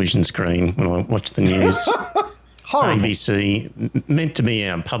the television screen when I watch the news. Horrible. ABC, meant to be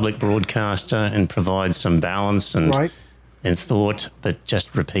our public broadcaster and provide some balance and thought, but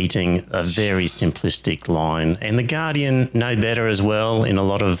just repeating a very simplistic line. And The Guardian know better as well in a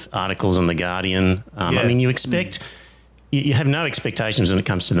lot of articles on The Guardian. I mean, you expect, you have no expectations when it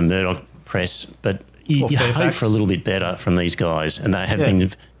comes to the Murdoch press, but you hope for a little bit better from these guys, and they have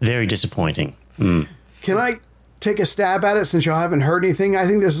been very disappointing. Can I take a stab at it since y'all haven't heard anything? I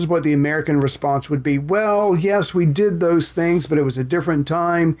think this is what the American response would be. Well, yes, we did those things, but it was a different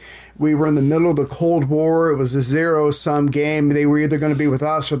time. We were in the middle of the Cold War. It was a zero-sum game. They were either going to be with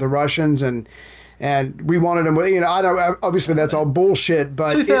us or the Russians, and we wanted them. You know, I don't. Obviously, that's all bullshit.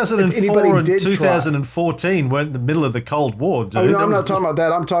 But 2004 and 2014 weren't in the middle of the Cold War, dude. Oh, no, I'm not talking about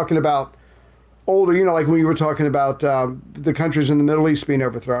that. I'm talking about older, you know, like when you were talking about the countries in the Middle East being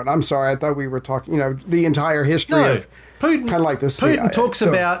overthrown. I'm sorry, I thought we were talking, you know, the entire history of Putin, kind of like this. Putin talks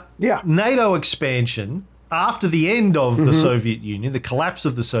about NATO expansion after the end of the Soviet Union, the collapse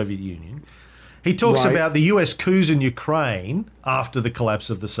of the Soviet Union. He talks about the US coups in Ukraine after the collapse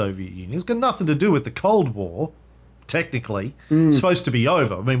of the Soviet Union. It's got nothing to do with the Cold War, technically. It's supposed to be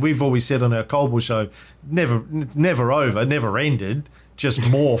over. I mean, we've always said on our Cold War show, never over, never ended. Just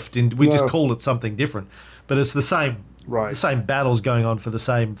morphed and we just called it something different, but it's the same battles going on for the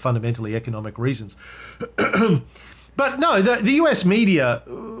same fundamentally economic reasons. But no, the US media,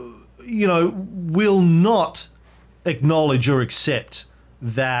 you know, will not acknowledge or accept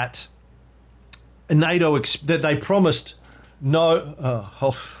that NATO that they promised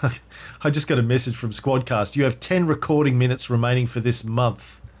I just got a message from Squadcast. You have 10 recording minutes remaining for this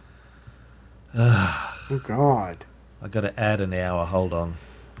month. Oh God. I got to add an hour. Hold on,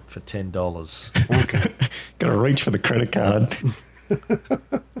 for $10. Okay. Got to reach for the credit card.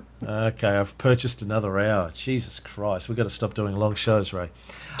 Okay, I've purchased another hour. Jesus Christ, we've got to stop doing long shows, Ray.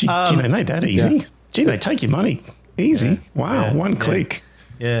 Gee, they made that easy. Yeah. Gee, they take your money easy. Wow, one click.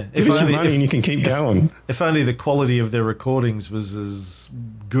 Yeah, give us your money and you can keep going. If only the quality of their recordings was as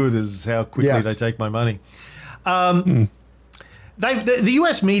good as how quickly they take my money. The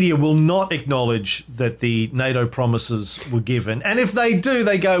US media will not acknowledge that the NATO promises were given. And if they do,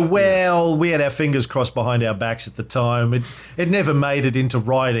 they go, well, we had our fingers crossed behind our backs at the time. It never made it into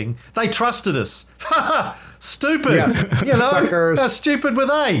writing. They trusted us. Stupid. Yeah. You know, Suckers. How stupid were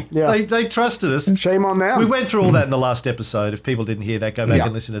they? Yeah. They trusted us. Shame on them. We went through all that in the last episode. If people didn't hear that, go back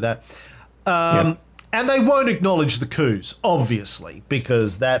and listen to that. And they won't acknowledge the coups, obviously,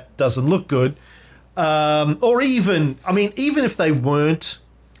 because that doesn't look good. Or even if they weren't,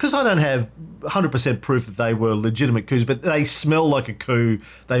 because I don't have 100% proof that they were legitimate coups, but they smell like a coup,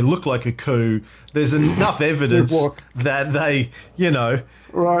 they look like a coup. There's enough evidence that they,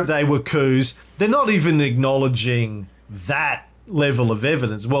 they were coups. They're not even acknowledging that level of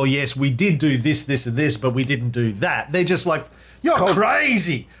evidence. Well, yes, we did do this, this, and this, but we didn't do that. They're just like, you're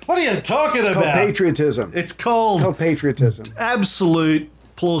crazy. What are you talking about? It's called patriotism. It's called patriotism. Absolute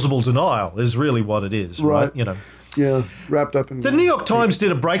plausible denial is really what it is, right? You know. Yeah, wrapped up in... The New York Times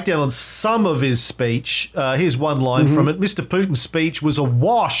did a breakdown on some of his speech. Here's one line from it. Mr. Putin's speech was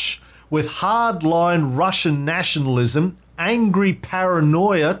awash with hardline Russian nationalism, angry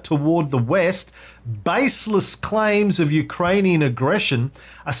paranoia toward the West, baseless claims of Ukrainian aggression,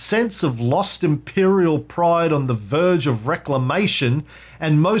 a sense of lost imperial pride on the verge of reclamation,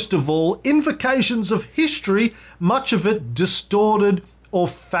 and most of all, invocations of history, much of it distorted or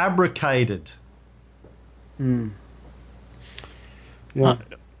fabricated. Yeah.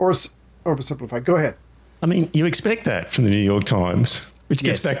 Or oversimplified. Go ahead. I mean, you expect that from the New York Times, which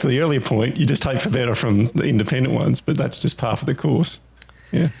gets back to the earlier point. You just hope for better from the independent ones, but that's just par for the course.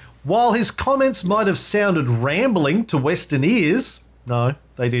 Yeah. While his comments might have sounded rambling to Western ears, no,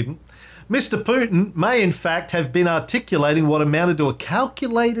 they didn't, Mr. Putin may in fact have been articulating what amounted to a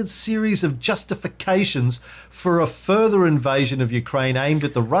calculated series of justifications for a further invasion of Ukraine aimed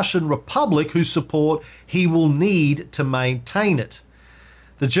at the Russian Republic, whose support he will need to maintain it.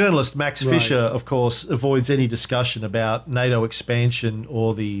 The journalist Max Fisher, of course, avoids any discussion about NATO expansion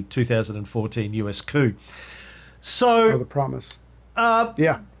or the 2014 US coup. Or the promise.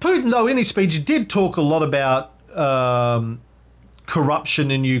 Putin, though, in his speech did talk a lot about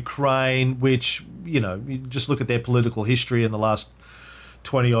corruption in Ukraine, which, you just look at their political history in the last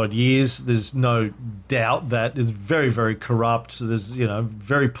 20-odd years. There's no doubt that it's very, very corrupt. So there's,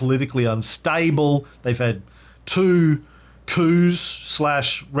 very politically unstable. They've had 2 coups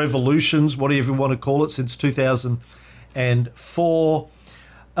 / revolutions, whatever you want to call it, since 2004.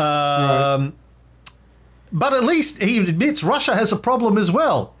 Right. But at least he admits Russia has a problem as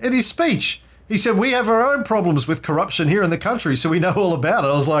well. In his speech, he said, we have our own problems with corruption here in the country, so we know all about it.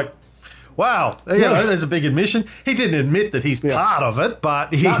 I was like, wow, there's a big admission. He didn't admit that he's part of it,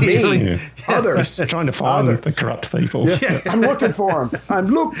 but he... Not me. Others. Trying to find the corrupt people. Yeah. I'm looking for him. I'm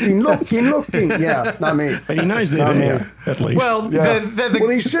looking. Yeah, not me. But he knows they're there, at least. Well, Well,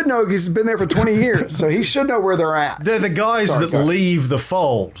 he should know because he's been there for 20 years, so he should know where they're at. they're the guys that leave the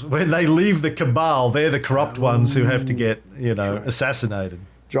fold. When they leave the cabal, they're the corrupt ones who have to get, assassinated.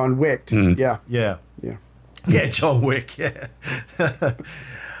 John Wick. Yeah. Yeah. Yeah. Yeah, John Wick, yeah.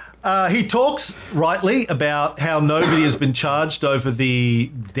 He talks rightly about how nobody has been charged over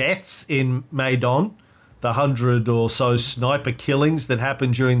the deaths in Maidan, the 100 or so sniper killings that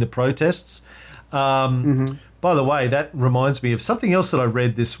happened during the protests. By the way, that reminds me of something else that I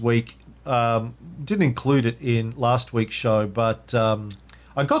read this week. Didn't include it in last week's show, but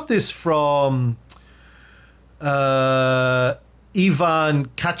I got this from Ivan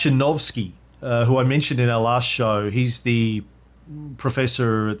Kachanovsky, who I mentioned in our last show. He's the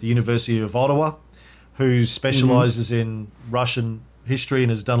professor at the University of Ottawa who specialises in Russian history and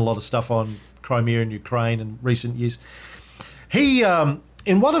has done a lot of stuff on Crimea and Ukraine in recent years. He,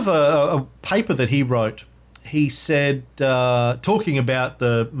 in one of a paper that he wrote, he said, talking about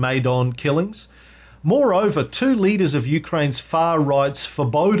the Maidan killings, moreover, 2 leaders of Ukraine's far-right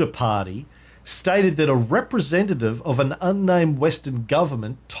Svoboda party stated that a representative of an unnamed Western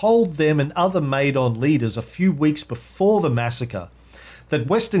government told them and other Maidan leaders a few weeks before the massacre that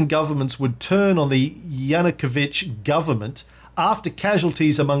Western governments would turn on the Yanukovych government after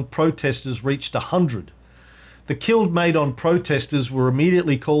casualties among protesters reached 100. The killed Maidan protesters were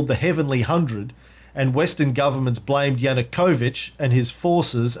immediately called the Heavenly 100, and Western governments blamed Yanukovych and his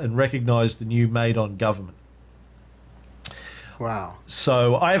forces and recognised the new Maidan government. Wow.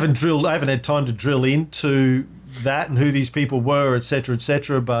 So I haven't had time to drill into that and who these people were,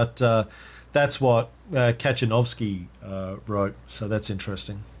 etc., but that's what Kachanovsky wrote. So that's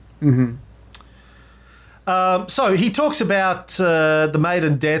interesting. So he talks about the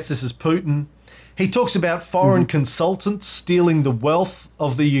Maidan deaths. This is Putin. He talks about foreign consultants stealing the wealth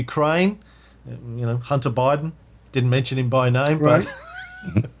of the Ukraine. Hunter Biden. Didn't mention him by name, right.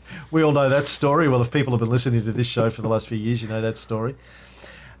 but we all know that story. Well, if people have been listening to this show for the last few years, you know that story.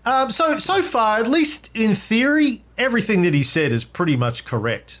 So far, at least in theory, everything that he said is pretty much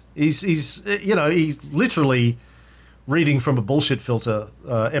correct. He's literally reading from a bullshit filter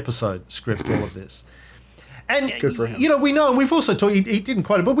episode script, all of this. And good for him. We know, and we've also talked. He didn't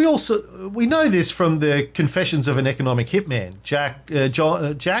quote it, but we know this from the Confessions of an Economic Hitman. John.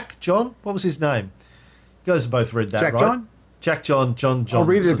 What was his name? You guys have both read that, Jack right? John. I'll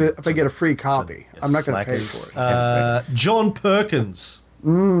read it if I get a free copy. I'm not going to pay for it. John Perkins.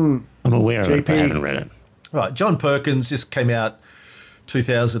 I'm aware of it, but I haven't read it. Right, John Perkins just came out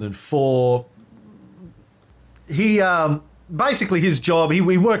 2004. He basically his job. He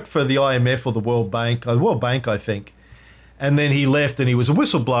worked for the IMF or the World Bank, I think, and then he left and he was a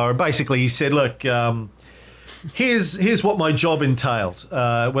whistleblower. And basically, he said, "Look, here's what my job entailed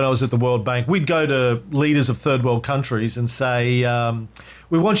when I was at the World Bank. We'd go to leaders of third world countries and say,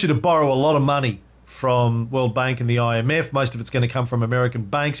 we want you to borrow a lot of money from World Bank and the IMF. Most of it's going to come from American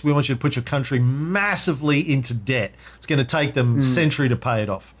banks. We want you to put your country massively into debt. It's going to take them a century to pay it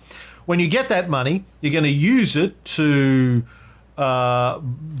off. When you get that money, you're going to use it to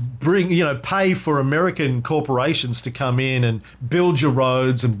pay for American corporations to come in and build your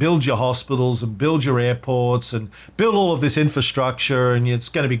roads and build your hospitals and build your airports and build all of this infrastructure, and it's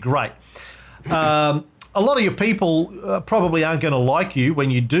going to be great. A lot of your people probably aren't going to like you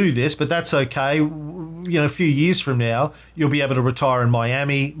when you do this, but that's okay. A few years from now, you'll be able to retire in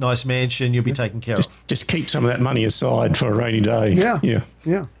Miami, nice mansion, you'll be taken care of. Just keep some of that money aside for a rainy day. Yeah,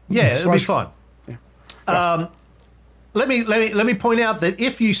 it'll be fine. Yeah. Let me point out that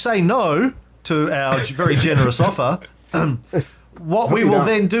if you say no to our very generous offer, what we will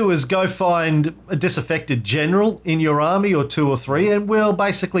then do is go find a disaffected general in your army or 2 or 3, and we'll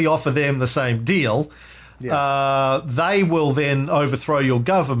basically offer them the same deal. Yeah. They will then overthrow your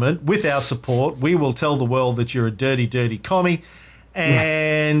government with our support. We will tell the world that you're a dirty, dirty commie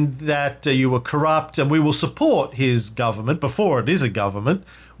and that you were corrupt, and we will support his government before it is a government.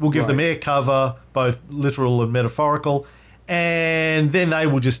 We'll give them air cover, both literal and metaphorical, and then they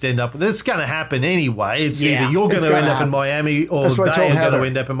will just end up... It's going to happen anyway. It's either you're going to end up in Miami or they are going to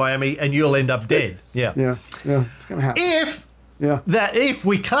end up in Miami and you'll end up dead. Yeah. It's going to happen. If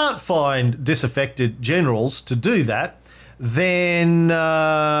we can't find disaffected generals to do that, then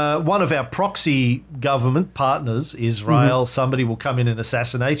one of our proxy government partners, Israel, somebody will come in and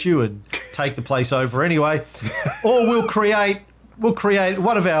assassinate you and take the place over anyway, or we'll create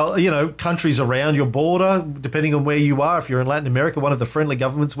one of our countries around your border, depending on where you are. If you're in Latin America, one of the friendly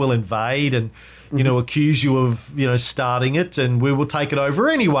governments will invade and accuse you of starting it, and we will take it over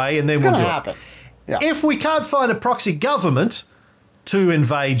anyway, and then we'll do happen. it. Yeah. If we can't find a proxy government to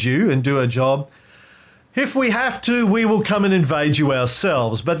invade you and do a job, if we have to, we will come and invade you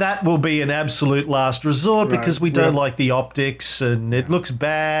ourselves. But that will be an absolute last resort because we don't like the optics and it looks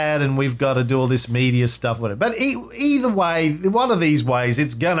bad and we've got to do all this media stuff with it. But either way, one of these ways,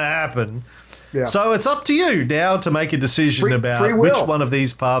 it's going to happen. Yeah. So it's up to you now to make a decision about which one of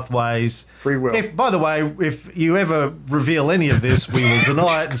these pathways. Free will. By the way, if you ever reveal any of this, we will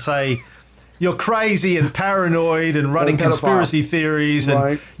deny it and say, you're crazy and paranoid and running conspiracy theories,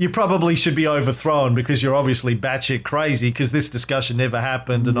 and you probably should be overthrown because you're obviously batshit crazy because this discussion never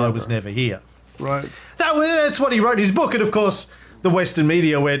happened and I was never here. Right. That's what he wrote in his book. And, of course, the Western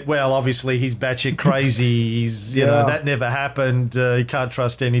media went, well, obviously he's batshit crazy. He's, that never happened. You can't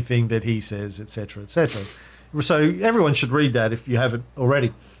trust anything that he says, etc., etc. So everyone should read that if you haven't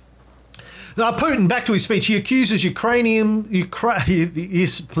already. Putin, back to his speech, he accuses I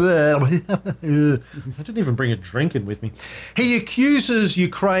didn't even bring a drink in with me. He accuses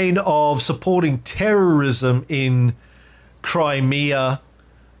Ukraine of supporting terrorism in Crimea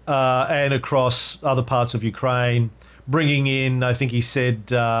and across other parts of Ukraine, bringing in, I think he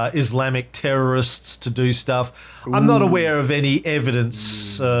said, Islamic terrorists to do stuff. I'm not aware of any evidence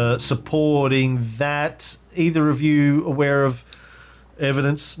supporting that. Either of you aware of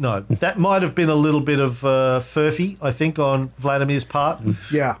evidence? No. That might have been a little bit of furphy, I think, on Vladimir's part.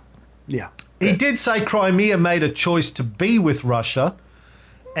 Yeah. He did say Crimea made a choice to be with Russia,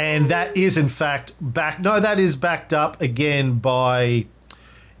 and that is, in fact, backed up again by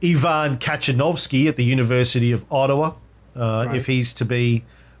Ivan Kachanovsky at the University of Ottawa, if he's to be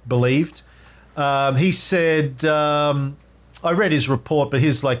believed. He said, I read his report, but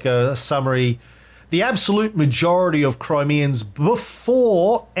here's like a summary. The absolute majority of Crimeans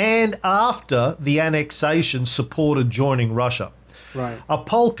before and after the annexation supported joining Russia. Right. A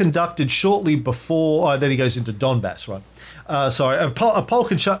poll conducted shortly before... then he goes into Donbass, right. A poll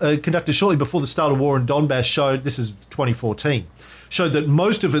conducted shortly before the start of war in Donbass showed... This is 2014. Showed that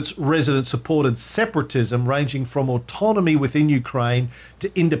most of its residents supported separatism, ranging from autonomy within Ukraine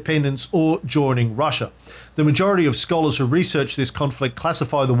to independence or joining Russia. The majority of scholars who research this conflict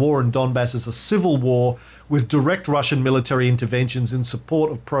classify the war in Donbass as a civil war with direct Russian military interventions in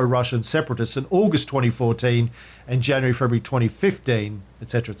support of pro-Russian separatists in August 2014 and January, February 2015,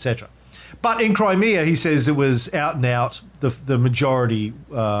 etc., etc. But in Crimea, he says it was out and out, the majority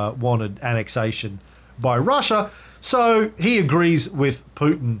wanted annexation by Russia. So he agrees with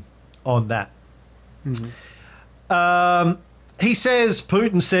Putin on that. Putin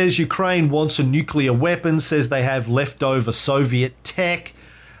says Ukraine wants a nuclear weapon, says they have leftover Soviet tech,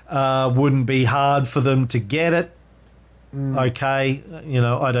 wouldn't be hard for them to get it. Okay,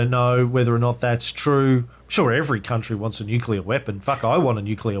 I don't know whether or not that's true. Sure, every country wants a nuclear weapon. Fuck, I want a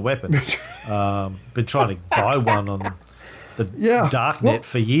nuclear weapon. Been trying to buy one on the darknet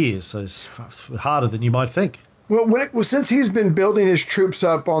for years, so it's harder than you might think. Well, since he's been building his troops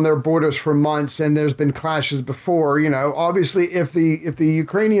up on their borders for months, and there's been clashes before, obviously, if the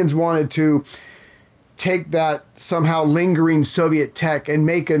Ukrainians wanted to take that somehow lingering Soviet tech and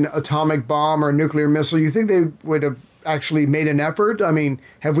make an atomic bomb or a nuclear missile, you think they would have actually made an effort? I mean,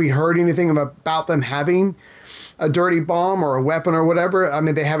 have we heard anything about them having a dirty bomb or a weapon or whatever? I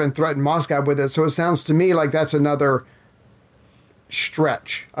mean, they haven't threatened Moscow with it, so it sounds to me like that's another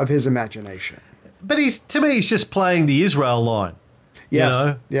stretch of his imagination. But he's just playing the Israel line.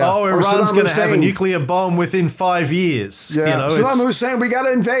 Yes. Yeah. Oh, Iran's going to have a nuclear bomb within 5 years. Yeah. Saddam Hussein, we got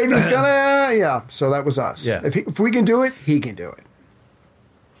to invade. He's going to... Yeah. So that was us. Yeah. If we can do it, he can do it.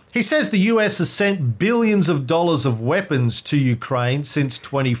 He says the US has sent billions of dollars of weapons to Ukraine since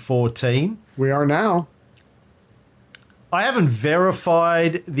 2014. We are now. I haven't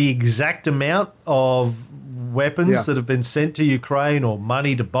verified the exact amount of weapons that have been sent to Ukraine or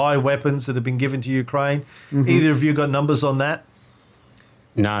money to buy weapons that have been given to Ukraine. Either of you got numbers on that?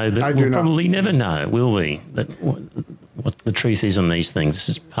 No, but we'll probably never know, will we? That what the truth is on these things. This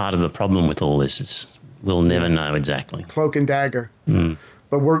is part of the problem with all this. We'll never know exactly. Cloak and dagger.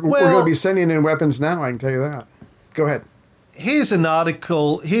 But we're going to be sending in weapons now, I can tell you that. Go ahead. Here's an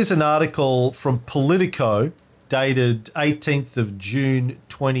article from Politico dated 18th of June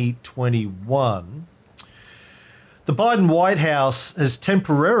 2021. The Biden White House has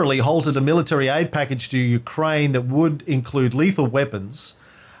temporarily halted a military aid package to Ukraine that would include lethal weapons,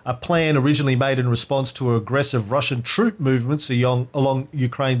 a plan originally made in response to aggressive Russian troop movements along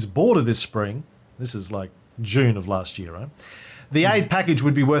Ukraine's border this spring. This is like June of last year, right? The aid package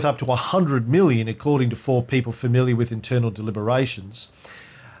would be worth up to $100 million, according to 4 people familiar with internal deliberations.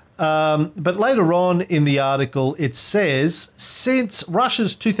 But later on in the article, it says, since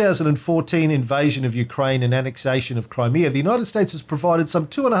Russia's 2014 invasion of Ukraine and annexation of Crimea, the United States has provided some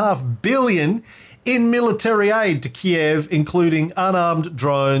 $2.5 billion in military aid to Kiev, including unarmed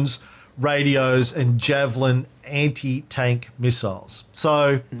drones, radios, and Javelin anti-tank missiles.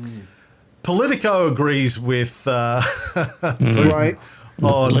 So Politico agrees with Putin Right.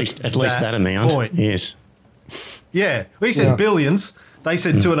 on At least that amount. point. Yes. Yeah, we said Yeah. billions. They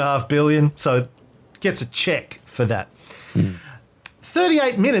said $2.5 billion, so gets a check for that.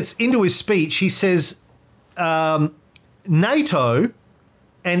 38 minutes into his speech, he says NATO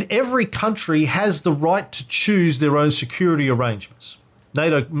and every country has the right to choose their own security arrangements.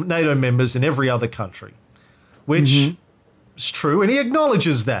 NATO members in every other country, which is true, and he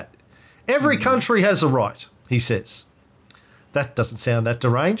acknowledges that. Every country has a right, he says. That doesn't sound that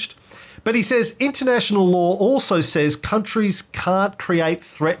deranged. But he says international law also says countries can't create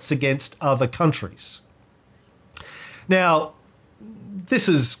threats against other countries. Now, this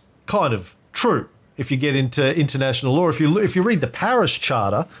is kind of true if you get into international law. If you read the Paris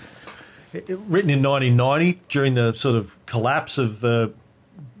Charter, written in 1990 during the sort of collapse of the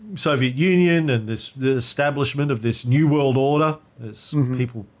Soviet Union and the establishment of this New World Order, as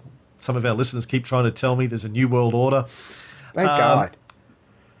people, some of our listeners keep trying to tell me there's a New World Order. Thank God.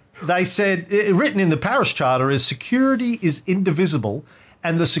 They said, written in the Paris Charter, is security is indivisible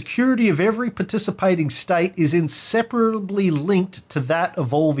and the security of every participating state is inseparably linked to that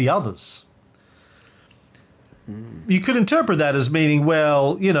of all the others. You could interpret that as meaning,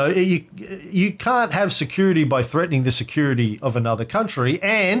 well, you know, you can't have security by threatening the security of another country.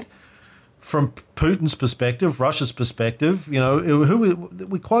 And from Putin's perspective, Russia's perspective, you know,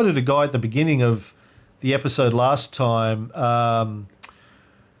 we quoted a guy at the beginning of the episode last time,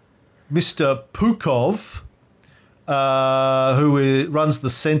 Mr. Pukov, who runs the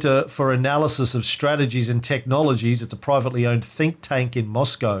Center for Analysis of Strategies and Technologies. It's a privately owned think tank in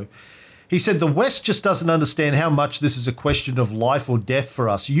Moscow. He said, the West just doesn't understand how much this is a question of life or death for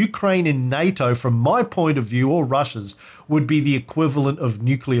us. Ukraine in NATO, from my point of view, or Russia's, would be the equivalent of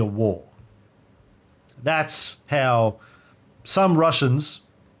nuclear war. That's how some Russians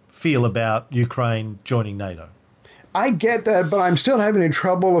feel about Ukraine joining NATO. I get that, but I'm still having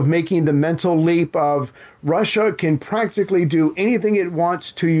trouble of making the mental leap of Russia can practically do anything it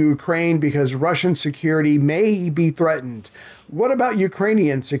wants to Ukraine because Russian security may be threatened. What about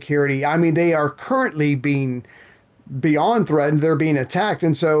Ukrainian security? I mean, they are currently being beyond threatened. They're being attacked.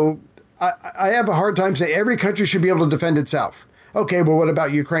 And so I have a hard time saying every country should be able to defend itself. Okay, well, what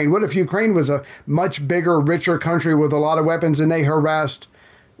about Ukraine? What if Ukraine was a much bigger, richer country with a lot of weapons and they harassed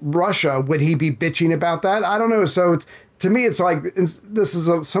Russia? Would he be bitching about that? I don't know. So to me, it's like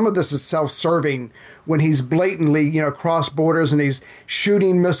some of this is self-serving when he's blatantly, you know, cross borders and he's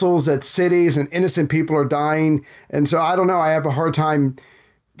shooting missiles at cities and innocent people are dying. And so I don't know. I have a hard time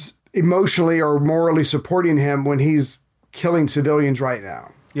emotionally or morally supporting him when he's killing civilians right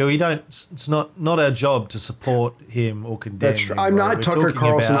now. Yeah, we don't. It's not our job to support him or condemn That's true. him. I'm not We're Tucker talking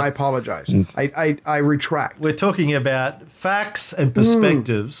Carlson. about- I apologize. I retract. We're talking about facts and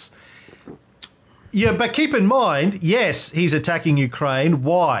perspectives. Yeah, but keep in mind, yes, he's attacking Ukraine.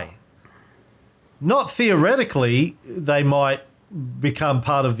 Why? Not theoretically, they might become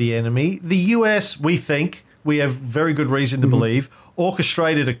part of the enemy. The US, we have very good reason to believe,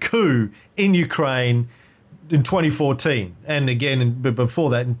 orchestrated a coup in Ukraine in 2014 and again before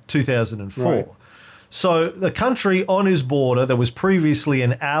that in 2004. Right. So the country on his border that was previously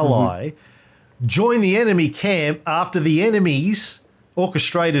an ally joined the enemy camp after the enemies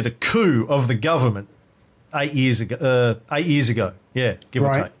orchestrated a coup of the government 8 years ago. Yeah, give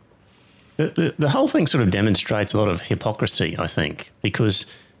or take. The whole thing sort of demonstrates a lot of hypocrisy, I think, because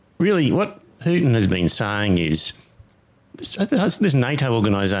really what Putin has been saying is this NATO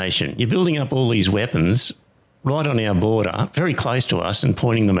organisation, you're building up all these weapons right on our border, very close to us and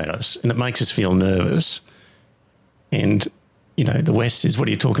pointing them at us, and it makes us feel nervous. And, you know, the West says, what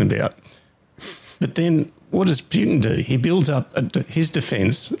are you talking about? But then what does Putin do? He builds up his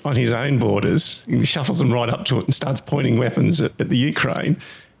defence on his own borders, he shuffles them right up to it and starts pointing weapons at the Ukraine.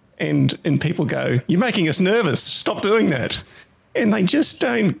 And people go, you're making us nervous, stop doing that. And they just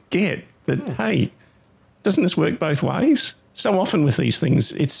don't get that, hey, doesn't this work both ways? so often with these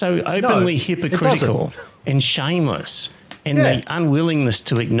things, it's so openly hypocritical and shameless. And the unwillingness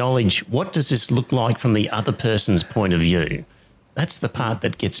to acknowledge what does this look like from the other person's point of view. That's the part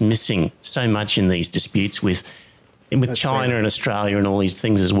that gets missing so much in these disputes with China and Australia and all these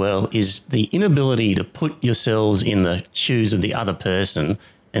things as well, is the inability to put yourselves in the shoes of the other person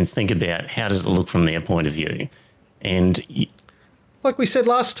and think about how does it look from their point of view. And like we said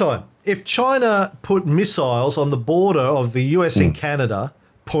last time, if China put missiles on the border of the US and Canada,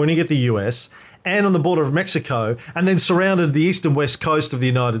 pointing at the US, and on the border of Mexico, and then surrounded the east and west coast of the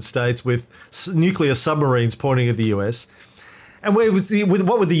United States with nuclear submarines pointing at the US, and what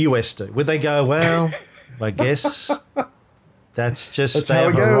would the US do? Would they go, well, I guess that's just they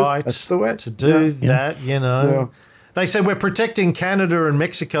have a right to do that, you know? Yeah. They say we're protecting Canada and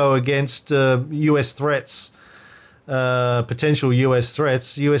Mexico against US threats. Potential US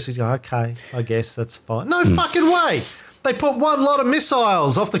threats. The US is going, okay, I guess that's fine. No fucking way. They put one lot of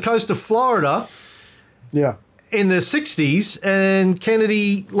missiles off the coast of Florida in the 60s, and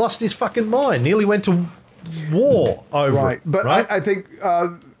Kennedy lost his fucking mind, nearly went to war over it. But I think,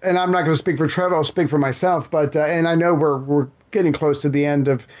 and I'm not going to speak for Trevor, I'll speak for myself, but and I know we're getting close to the end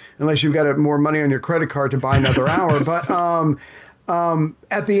of, unless you've got more money on your credit card to buy another hour, but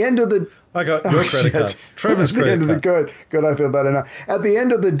at the end of the... I got your credit card. Trevor's credit card. Good, I feel better now. At the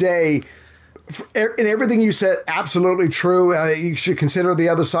end of the day, and everything you said, absolutely true. You should consider the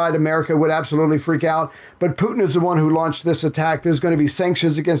other side. America would absolutely freak out. But Putin is the one who launched this attack. There's going to be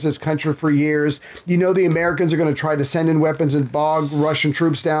sanctions against this country for years. You know the Americans are going to try to send in weapons and bog Russian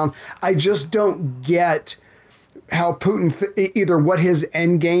troops down. I just don't get how Putin, either what his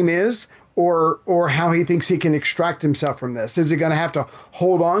end game is or how he thinks he can extract himself from this. Is he going to have to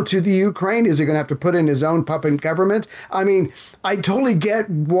hold on to the Ukraine? Is he going to have to put in his own puppet government? I mean, I totally get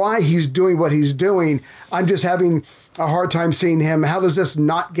why he's doing what he's doing. I'm just having a hard time seeing him. How does this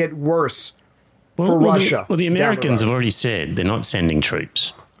not get worse for Russia? The Americans have already said they're not sending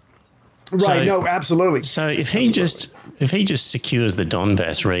troops. Right, so, no, absolutely. So if he just secures the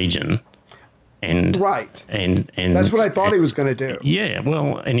Donbass region and that's what I thought he was going to do. Yeah,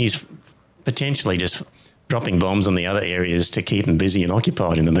 well, and he's potentially just dropping bombs on the other areas to keep him busy and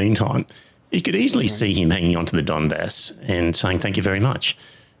occupied in the meantime. You could easily see him hanging on to the Donbass and saying thank you very much.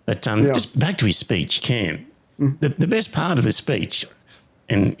 But just back to his speech, Cam. The best part of the speech,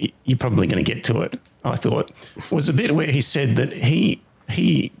 and you're probably going to get to it, I thought, was a bit where he said that he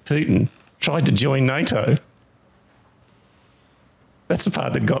Putin, tried to join NATO. That's the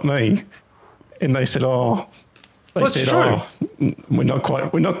part that got me. And they said, we talked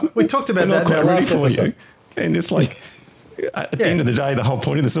about that in our last episode. And it's like, at the end of the day, the whole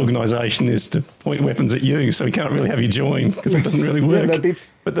point of this organisation is to point weapons at you, so we can't really have you join because it doesn't really work.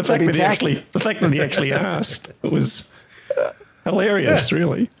 But the fact that he actually asked, it was hilarious,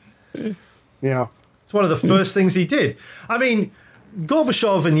 really. Yeah. It's one of the first things he did. I mean,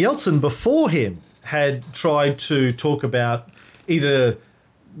 Gorbachev and Yeltsin before him had tried to talk about either,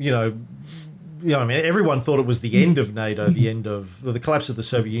 I mean, everyone thought it was the end of NATO, the collapse of the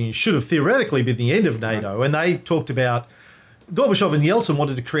Soviet Union should have theoretically been the end of NATO. And they talked about, Gorbachev and Yeltsin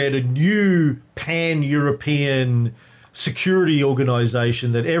wanted to create a new pan-European security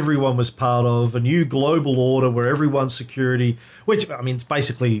organization that everyone was part of, a new global order where everyone's security, which, I mean, it's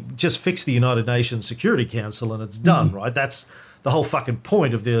basically just fix the United Nations Security Council and it's done, right? That's the whole fucking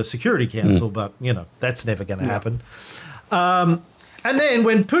point of the Security Council, but, that's never going to happen. And then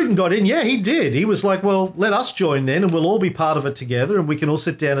when Putin got in, he did. He was like, well, let us join then and we'll all be part of it together and we can all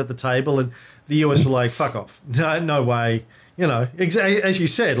sit down at the table. And the US were like, fuck off. No way. As you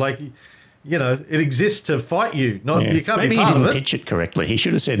said, it exists to fight you. You can't Maybe be part of it. Maybe he didn't pitch it correctly. He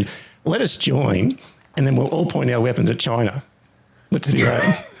should have said, let us join and then we'll all point our weapons at China. Let's do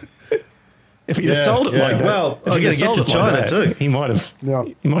that. If he'd have sold it like that. Well, if we're going to get to China too. He might have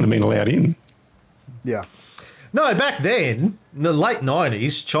been allowed in. Yeah. No, back then, in the late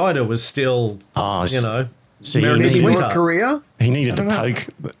 90s, China was still, maybe North Korea? He needed to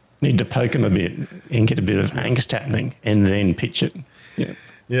poke him a bit and get a bit of angst happening and then pitch it.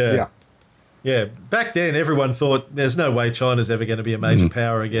 Yeah. Back then, everyone thought there's no way China's ever going to be a major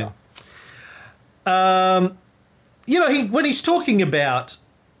power again. When he's talking about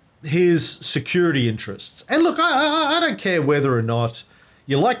his security interests, and look, I don't care whether or not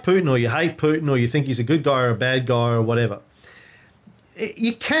you like Putin or you hate Putin or you think he's a good guy or a bad guy or whatever.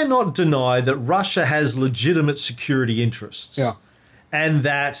 You cannot deny that Russia has legitimate security interests. Yeah. And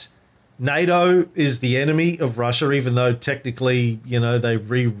that NATO is the enemy of Russia, even though technically, they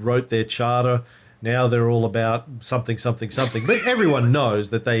rewrote their charter. Now they're all about something. But everyone knows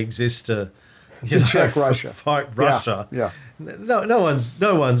that they exist to check Russia. Fight Russia. Yeah. No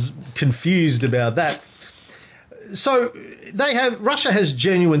one's confused about that. So Russia has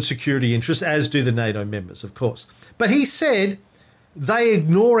genuine security interests, as do the NATO members, of course. But he said they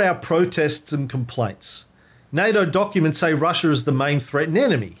ignore our protests and complaints. NATO documents say Russia is the main threatened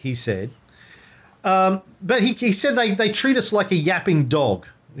enemy, he said. But he said they treat us like a yapping dog.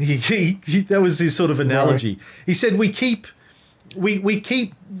 That was his sort of analogy. Right. He said we keep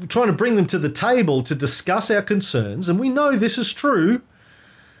trying to bring them to the table to discuss our concerns, and we know this is true.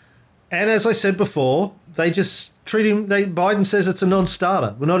 And as I said before, they just treat him. Biden says it's a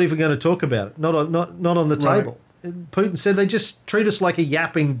non-starter. We're not even going to talk about it. Not on the table. Right. Putin said they just treat us like a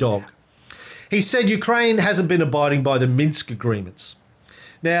yapping dog. He said Ukraine hasn't been abiding by the Minsk agreements.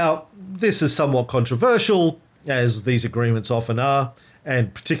 Now, this is somewhat controversial, as these agreements often are,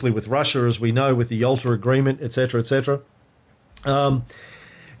 and particularly with Russia, as we know, with the Yalta Agreement, etc., etc. In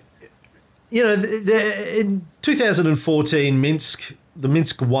 2014, the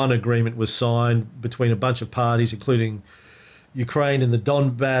Minsk I agreement was signed between a bunch of parties, including Ukraine and the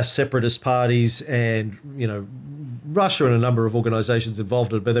Donbass separatist parties, and Russia and a number of organisations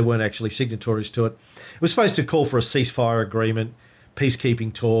involved in it, but they weren't actually signatories to it. It was supposed to call for a ceasefire agreement,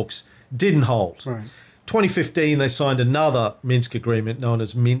 peacekeeping talks, didn't hold. Right. 2015, they signed another Minsk agreement known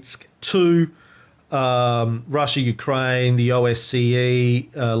as Minsk II. Russia, Ukraine, the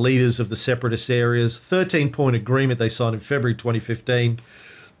OSCE, leaders of the separatist areas, 13-point agreement they signed in February 2015.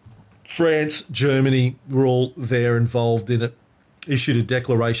 France, Germany were all there involved in it, issued a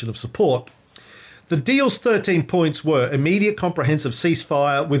declaration of support. The deal's 13 points were immediate comprehensive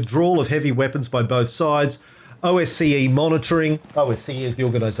ceasefire, withdrawal of heavy weapons by both sides, OSCE monitoring. OSCE is the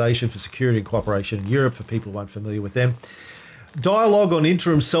Organisation for Security and Cooperation in Europe, for people who aren't familiar with them. Dialogue on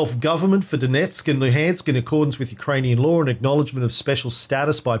interim self-government for Donetsk and Luhansk in accordance with Ukrainian law and acknowledgement of special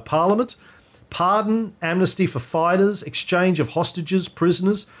status by Parliament. Pardon, amnesty for fighters, exchange of hostages,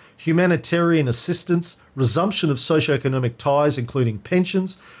 prisoners, humanitarian assistance, resumption of socio-economic ties, including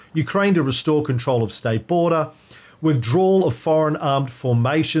pensions, Ukraine to restore control of state border, withdrawal of foreign armed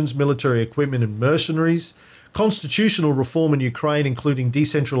formations, military equipment and mercenaries, constitutional reform in Ukraine, including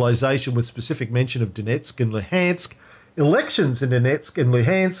decentralization with specific mention of Donetsk and Luhansk, elections in Donetsk and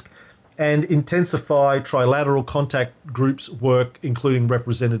Luhansk, and intensify trilateral contact groups work, including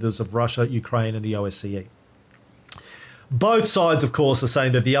representatives of Russia, Ukraine, and the OSCE. Both sides, of course, are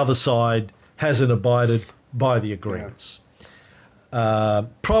saying that the other side hasn't abided by the agreements.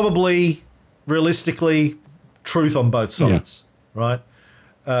 Probably, realistically, truth on both sides, right?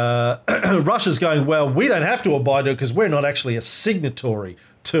 Russia's going, well, we don't have to abide to it because we're not actually a signatory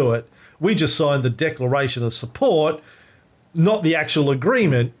to it. We just signed the declaration of support, not the actual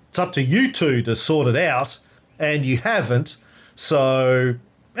agreement. It's up to you two to sort it out, and you haven't. So,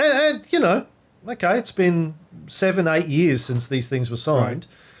 and okay, it's been 7-8 years since these things were signed.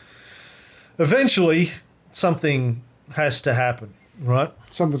 Right. Eventually, something has to happen, right?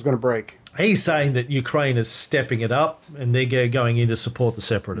 Something's going to break. He's saying that Ukraine is stepping it up and they're going in to support the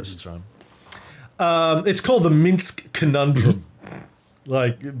separatists. Right? It's called the Minsk conundrum.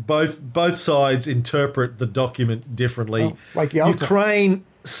 Like both sides interpret the document differently. Like Yalta. Ukraine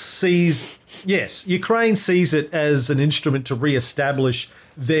sees it as an instrument to reestablish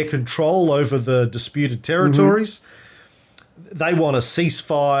their control over the disputed territories. Mm-hmm. They want a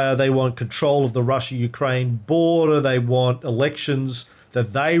ceasefire. They want control of the Russia-Ukraine border. They want elections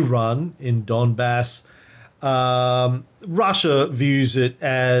that they run in Donbass. Russia views it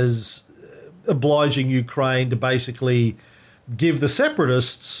as obliging Ukraine to basically give the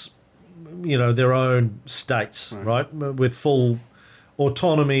separatists, their own states, right? With full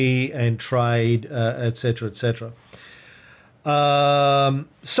autonomy and trade, et cetera, et cetera.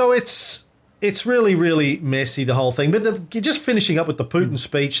 So it's really, really messy, the whole thing. But just finishing up with the Putin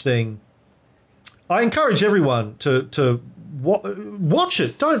speech thing, I encourage everyone to watch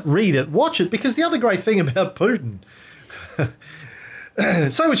it. Don't read it. Watch it, because the other great thing about Putin,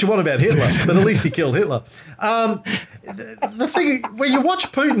 say what you want about Hitler, but at least he killed Hitler. The thing, when you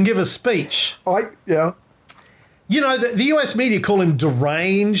watch Putin give a speech, the US media call him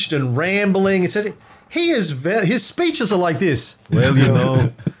deranged and rambling, etc. His speeches are like this.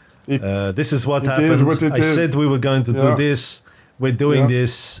 Well, this is what happened. I said we were going to do this. We're doing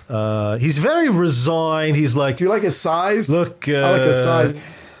this. He's very resigned. He's like, do you like his size? Look, I like his size.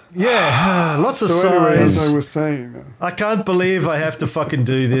 Yeah, lots of size. Anyway, as I was saying, I can't believe I have to fucking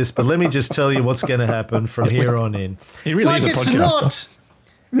do this, but let me just tell you what's going to happen from here on in. He really is a podcaster.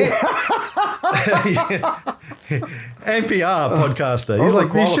 NPR podcaster. He's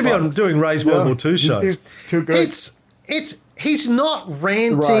like, he should be on doing Ray's World War II show. He's too good. he's not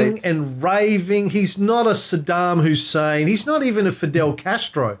ranting Right. and raving. He's not a Saddam Hussein. He's not even a Fidel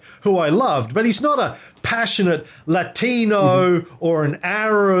Castro, who I loved, but he's not a passionate Latino or an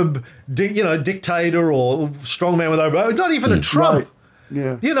Arab, dictator or strongman with over. Not even a Trump. Right.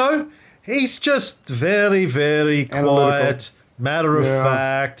 Yeah. You know, he's just very, very quiet, matter of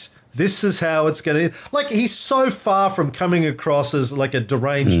fact. This is how it's going to... Like, he's so far from coming across as like a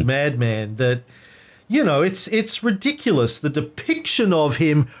deranged madman that, it's ridiculous. The depiction of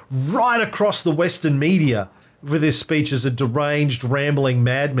him right across the Western media with his speech as a deranged, rambling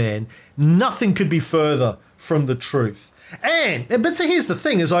madman, nothing could be further from the truth. But here's the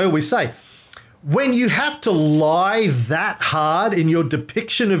thing, as I always say, when you have to lie that hard in your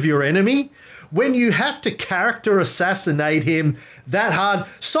depiction of your enemy, when you have to character assassinate him that hard,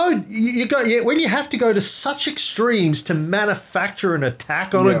 when you have to go to such extremes to manufacture an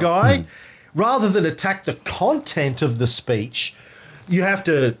attack on a guy, rather than attack the content of the speech, you have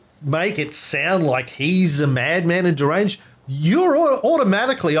to make it sound like he's a madman and deranged. You're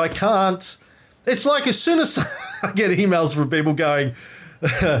automatically, I can't. It's like as soon as I get emails from people going,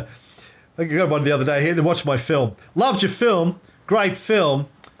 I got one the other day here, they watched my film. Loved your film, great film.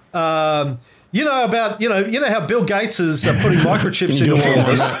 You know how Bill Gates is putting microchips into all of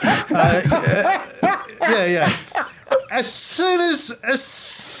us. Yeah. As soon as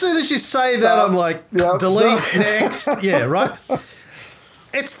you say that, I'm like, delete, next. Yeah, right?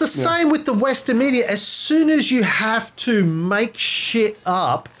 It's the same with the Western media. As soon as you have to make shit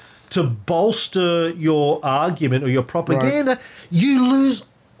up to bolster your argument or your propaganda, you lose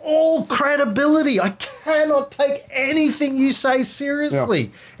all credibility. I cannot take anything you say seriously.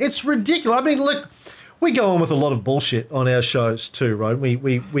 Yeah. It's ridiculous. I mean, look, we go on with a lot of bullshit on our shows too, right?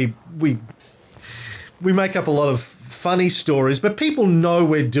 We make up a lot of funny stories, but people know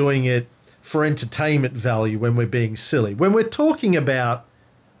we're doing it for entertainment value when we're being silly. When we're talking about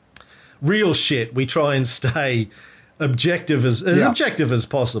real shit, we try and stay objective as objective as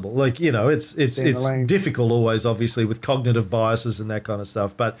possible. Like, it's difficult always, obviously, with cognitive biases and that kind of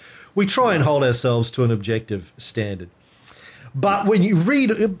stuff, but we try and hold ourselves to an objective standard. But when you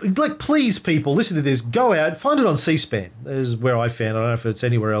read, like, please, people, listen to this, go out, find it on C-SPAN. This is where I found it. I don't know if it's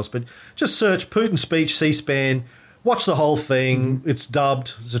anywhere else, but just search Putin speech, C-SPAN, watch the whole thing. It's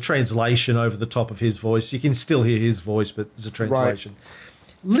dubbed. There's a translation over the top of his voice. You can still hear his voice, but there's a translation. Right.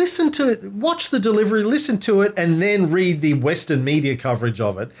 Listen to it, watch the delivery, listen to it, and then read the Western media coverage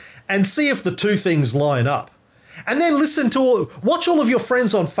of it and see if the two things line up. And then watch all of your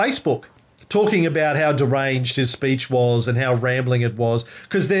friends on Facebook talking about how deranged his speech was and how rambling it was,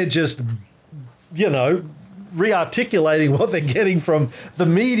 because they're just, re-articulating what they're getting from the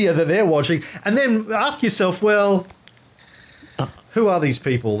media that they're watching. And then ask yourself, well, who are these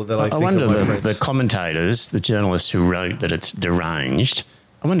people that I think wonder are my friends? The commentators, the journalists who wrote that it's deranged,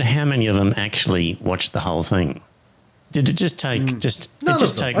 I wonder how many of them actually watched the whole thing. Did it just take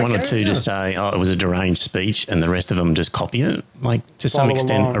one or two to say, it was a deranged speech, and the rest of them just copy it? Like, to some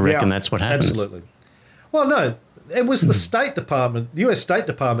extent, I reckon that's what happens. Absolutely. Well, no, it was the State Department, U.S. State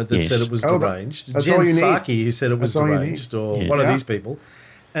Department that said it was deranged. That's Jen all you need. Psaki, who said it was deranged, or one of these people.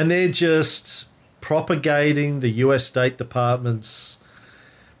 And they're just propagating the U.S. State Department's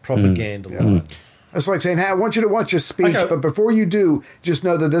propaganda line. It's like saying, hey, I want you to watch his speech, but before you do, just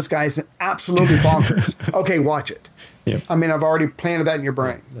know that this guy's absolutely bonkers. Okay, watch it. Yep. I mean, I've already planted that in your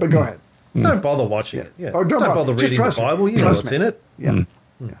brain, but go ahead. Don't bother watching it. Yeah. Or don't bother reading the Bible. You know what's in it. Yeah.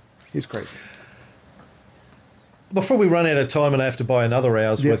 Yeah. He's crazy. Before we run out of time and I have to buy another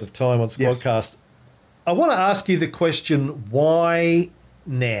hour's worth of time on Squadcast, I want to ask you the question, why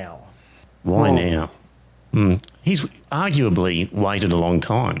now? Why now? He's arguably waited a long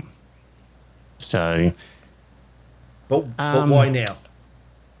time. So, but why now?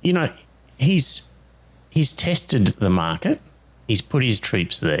 He's tested the market. He's put his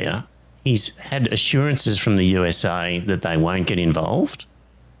troops there. He's had assurances from the USA that they won't get involved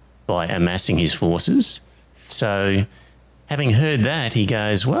by amassing his forces. So, having heard that, he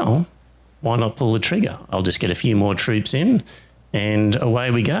goes, well, why not pull the trigger? I'll just get a few more troops in and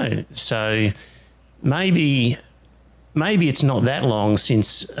away we go. So, maybe it's not that long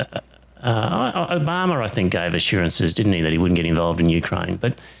since... Obama, I think, gave assurances, didn't he, that he wouldn't get involved in Ukraine.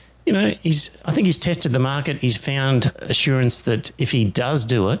 But, I think he's tested the market. He's found assurance that if he does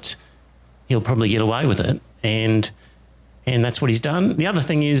do it, he'll probably get away with it. And that's what he's done. The other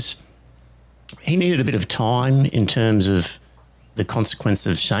thing is he needed a bit of time in terms of the consequence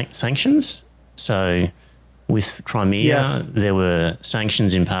of sanctions. So with Crimea, there were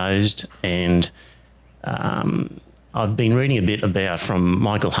sanctions imposed and I've been reading a bit about from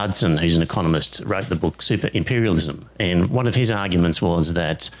Michael Hudson, who's an economist, wrote the book Super Imperialism, and one of his arguments was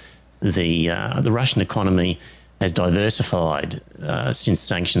that the Russian economy has diversified since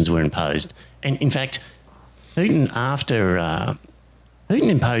sanctions were imposed, and in fact, Putin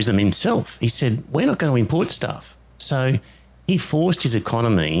imposed them himself. He said, "We're not going to import stuff," so he forced his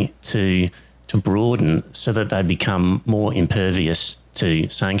economy to broaden so that they become more impervious to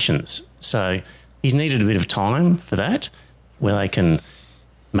sanctions. So he's needed a bit of time for that, where they can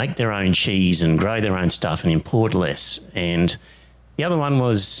make their own cheese and grow their own stuff and import less. And the other one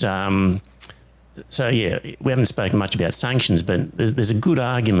was, we haven't spoken much about sanctions, but there's a good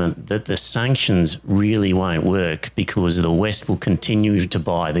argument that the sanctions really won't work because the West will continue to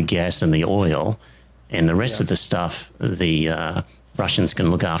buy the gas and the oil, and the rest of the stuff, the Russians can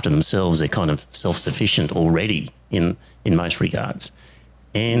look after themselves. They're kind of self-sufficient already in most regards.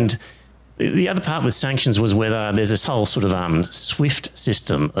 And the other part with sanctions was whether there's this whole sort of SWIFT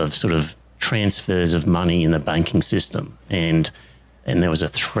system of sort of transfers of money in the banking system. And there was a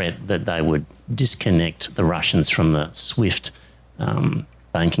threat that they would disconnect the Russians from the SWIFT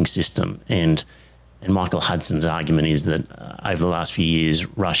banking system. And Michael Hudson's argument is that over the last few years,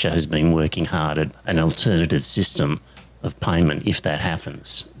 Russia has been working hard at an alternative system of payment if that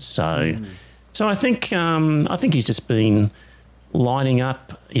happens. So I think he's just been lining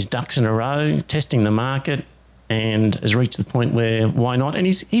up his ducks in a row, testing the market, and has reached the point where why not? And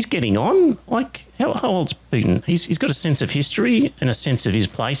he's getting on. Like, how old's Putin? He's got a sense of history and a sense of his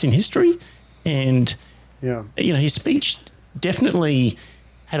place in history. And, his speech definitely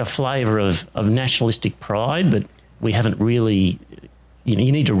had a flavour of nationalistic pride that we haven't really, you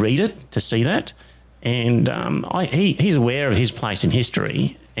need to read it to see that. And he's aware of his place in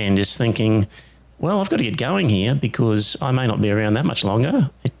history and is thinking, well, I've got to get going here because I may not be around that much longer.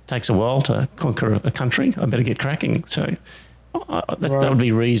 It takes a while to conquer a country. I better get cracking. So that would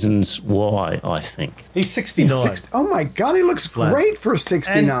be reasons why, I think. He's 69. Oh, my God, he looks great for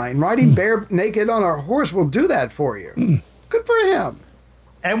 69. Riding bare naked on a horse will do that for you. Good for him.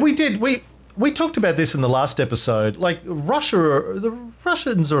 And we talked about this in the last episode. Like, the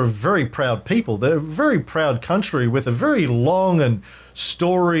Russians are a very proud people. They're a very proud country with a very long and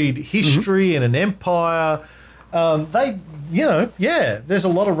storied history and an empire. There's a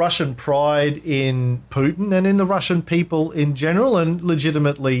lot of Russian pride in Putin and in the Russian people in general, and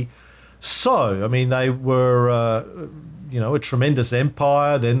legitimately so. I mean, they were, a tremendous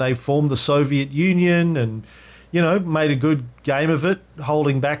empire. Then they formed the Soviet Union and, made a good game of it,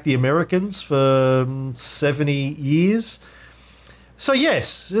 holding back the Americans for 70 years. So,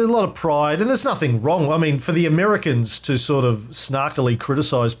 yes, there's a lot of pride, and there's nothing wrong. I mean, for the Americans to sort of snarkily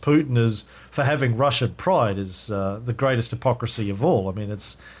criticise Putin for having Russian pride is the greatest hypocrisy of all. I mean,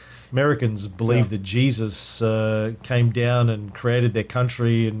 Americans believe that Jesus came down and created their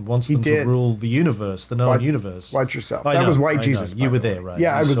country and wants them to rule the universe, the known universe. Watch yourself. That was white Jesus. You were there, right?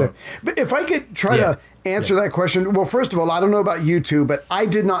 Yeah, I was there. But if I could try to answer that question. Well, first of all, I don't know about you two, but I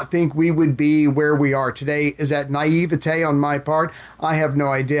did not think we would be where we are today. Is that naivete on my part? I have no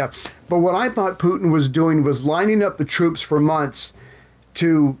idea. But what I thought Putin was doing was lining up the troops for months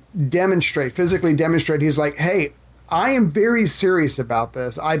to physically demonstrate. He's like, hey, I am very serious about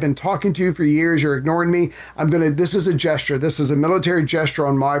this. I've been talking to you for years. You're ignoring me. This is a gesture. This is a military gesture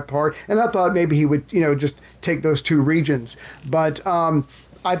on my part. And I thought maybe he would, just take those two regions. But,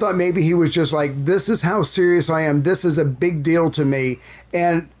 I thought maybe he was just like, this is how serious I am. This is a big deal to me.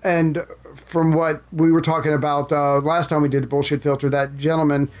 And from what we were talking about last time we did a Bullshit Filter, that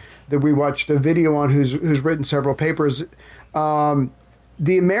gentleman that we watched a video on who's written several papers,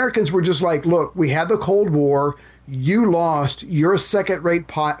 the Americans were just like, look, we had the Cold War. You lost. You're a second-rate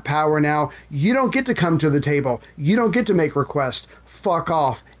power now. You don't get to come to the table. You don't get to make requests. Fuck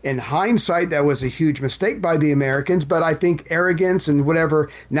off. In hindsight, that was a huge mistake by the Americans, but I think arrogance and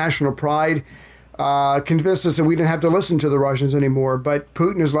whatever national pride convinced us that we didn't have to listen to the Russians anymore. But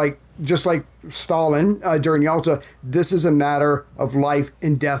Putin is like, just like Stalin during Yalta, this is a matter of life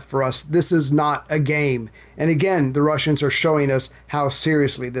and death for us. This is not a game. And again, the Russians are showing us how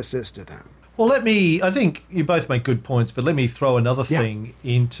seriously this is to them. Well, I think you both make good points, but let me throw another thing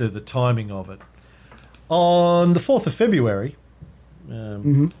into the timing of it. On the 4th of February,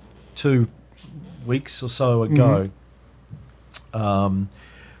 2 weeks or so ago,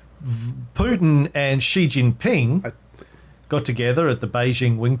 Putin and Xi Jinping got together at the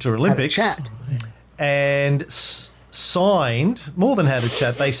Beijing Winter Olympics and signed, more than had a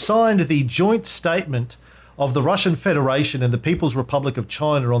chat, they signed the joint statement of the Russian Federation and the People's Republic of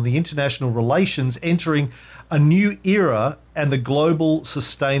China on the international relations entering a new era and the global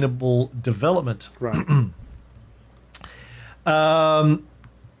sustainable development. Right. According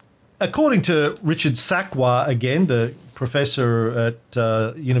to Richard Sakwa, again, the professor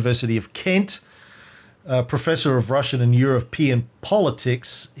at University of Kent, professor of Russian and European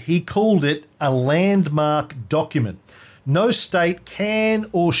politics, he called it a landmark document. No state can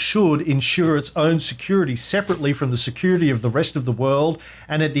or should ensure its own security separately from the security of the rest of the world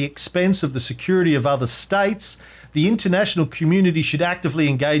and at the expense of the security of other states. The international community should actively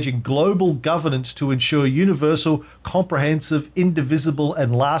engage in global governance to ensure universal, comprehensive, indivisible,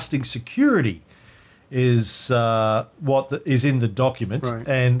 and lasting security is what is in the document. Right.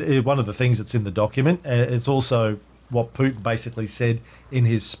 And one of the things that's in the document, it's also what Putin basically said in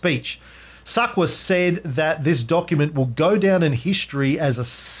his speech. Sakwa said that this document will go down in history as a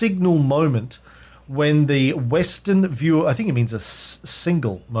signal moment when the Western view, I think it means a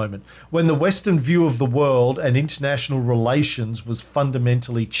single moment, when the Western view of the world and international relations was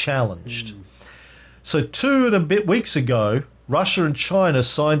fundamentally challenged. So 2 and a bit weeks ago, Russia and China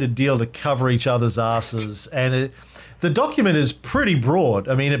signed a deal to cover each other's asses. And the document is pretty broad.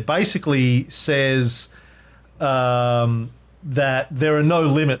 I mean, it basically says that there are no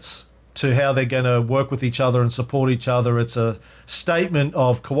limits to how they're going to work with each other and support each other. It's a statement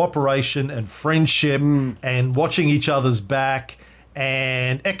of cooperation and friendship and watching each other's back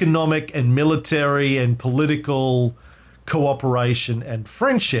and economic and military and political cooperation and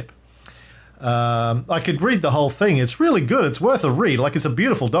friendship. I could read the whole thing. It's really good. It's worth a read. Like, it's a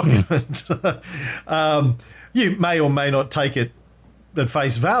beautiful document. You may or may not take it at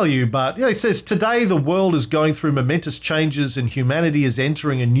face value, but it says, today the world is going through momentous changes and humanity is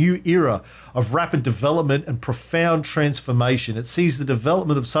entering a new era of rapid development and profound transformation. It sees the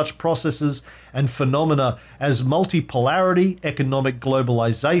development of such processes and phenomena as multipolarity, economic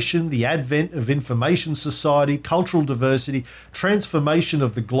globalization, the advent of information society, cultural diversity, transformation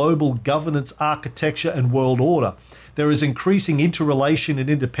of the global governance architecture and world order. There is increasing interrelation and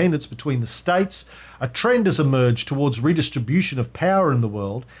independence between the states. A trend has emerged towards redistribution of power in the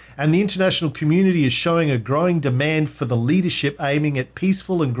world, and the international community is showing a growing demand for the leadership aiming at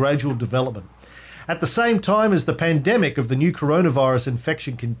peaceful and gradual development. At the same time as the pandemic of the new coronavirus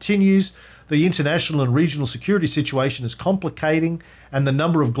infection continues, the international and regional security situation is complicating, and the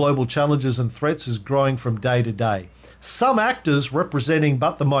number of global challenges and threats is growing from day to day. Some actors, representing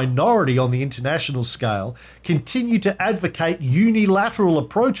but the minority on the international scale, continue to advocate unilateral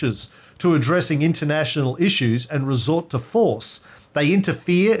approaches to addressing international issues and resort to force. They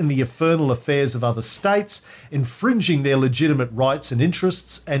interfere in the infernal affairs of other states, infringing their legitimate rights and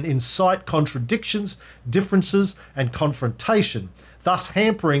interests, and incite contradictions, differences, and confrontation, thus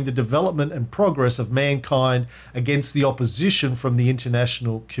hampering the development and progress of mankind against the opposition from the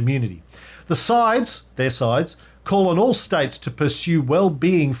international community. Their sides, call on all states to pursue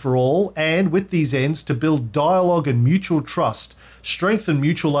well-being for all and, with these ends, to build dialogue and mutual trust, strengthen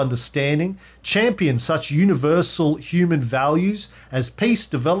mutual understanding, champion such universal human values as peace,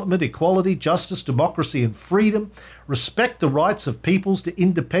 development, equality, justice, democracy, and freedom, respect the rights of peoples to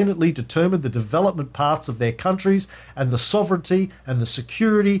independently determine the development paths of their countries and the sovereignty and the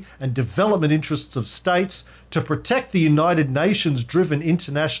security and development interests of states, to protect the United Nations-driven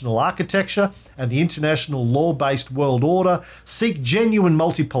international architecture and the international law-based world order, seek genuine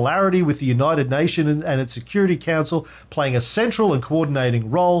multipolarity with the United Nations and its Security Council playing a central and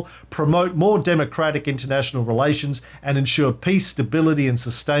coordinating role, promote more democratic international relations, and ensure peace, stability, and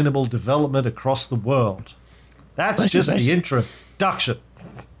sustainable development across the world. That's just the introduction.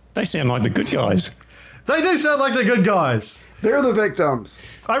 They sound like the good guys. They do sound like the good guys. They're the victims.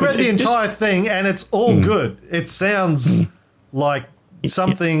 I read the entire thing, and it's all good. It sounds like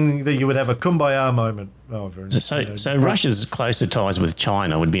something that you would have a kumbaya moment over. So Russia's closer ties with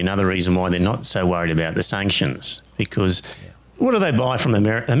China would be another reason why they're not so worried about the sanctions, because what do they buy from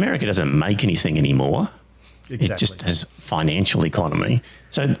America? America doesn't make anything anymore. Exactly. It just has financial economy.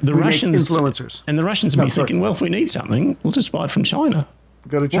 So the We Russians make influencers. And the Russians will be thinking, well, if we need something, we'll just buy it from China.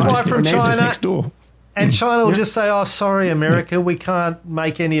 Go to We'll China. buy from They're just China, next door. and China will just say, "Oh, sorry, America, we can't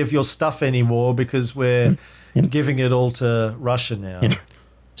make any of your stuff anymore because we're giving it all to Russia now." Yeah.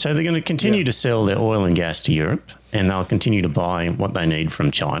 So they're going to continue to sell their oil and gas to Europe, and they'll continue to buy what they need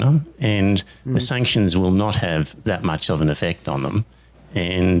from China, and the sanctions will not have that much of an effect on them.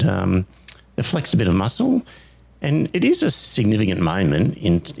 And they flex a bit of muscle, and it is a significant moment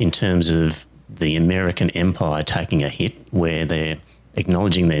in terms of the American empire taking a hit, where they're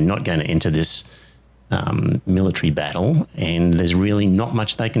acknowledging they're not going to enter this military battle, and there's really not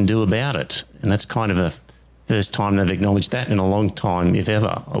much they can do about it. And that's kind of a first time they've acknowledged that in a long time, if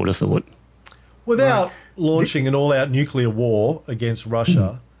ever, I would have thought. Without launching an all-out nuclear war against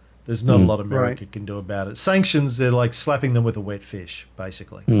Russia, There's not a lot America can do about it. Sanctions, they're like slapping them with a wet fish,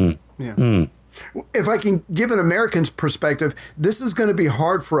 basically. Yeah. If I can give an American's perspective, this is going to be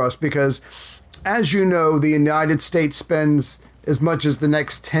hard for us because, as you know, the United States spends as much as the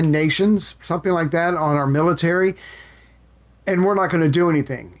next 10 nations, something like that, on our military, and we're not going to do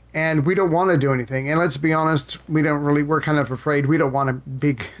anything. And we don't want to do anything. And let's be honest, we're kind of afraid. We don't want to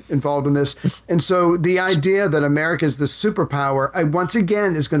be involved in this. And so the idea that America is the superpower, once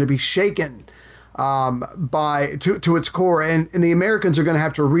again, is going to be shaken to its core. And the Americans are going to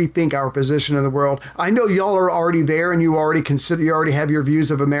have to rethink our position in the world. I know y'all are already there and you already have your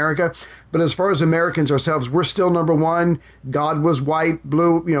views of America. But as far as Americans ourselves, we're still number one. God was white,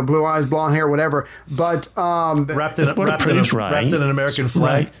 blue, blue eyes, blonde hair, whatever. But wrapped in an American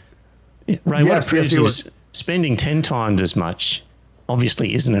flag. Ray, what it proves is spending 10 times as much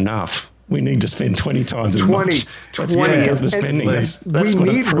obviously isn't enough. We need to spend 20 times as much. 20 is the spending. That's we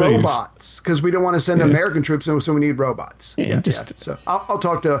need robots because we don't want to send American troops, so we need robots. So I'll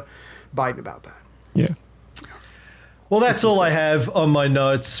talk to Biden about that. Yeah. Well, that's all I have on my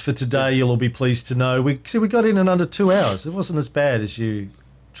notes for today. You'll all be pleased to know. We got in under 2 hours. It wasn't as bad as you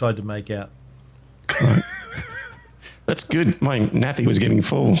tried to make out. Right. That's good. My nappy was getting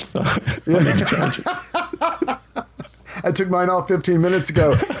full, so I need to change it. I took mine off 15 minutes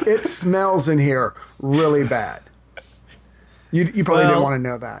ago. It smells in here really bad. You probably didn't want to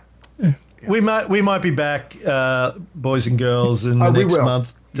know that. Yeah. We might be back, boys and girls, in the next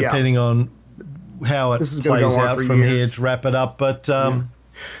month, depending on how it plays out from here to wrap it up. But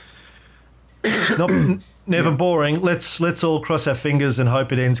never boring. Let's all cross our fingers and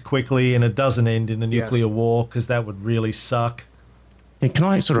hope it ends quickly and it doesn't end in a nuclear war, because that would really suck. Yeah, can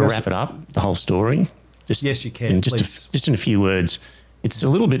I sort of wrap it up, the whole story? Yes, you can. Just in a few words. It's a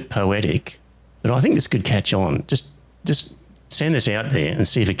little bit poetic, but I think this could catch on. Just send this out there and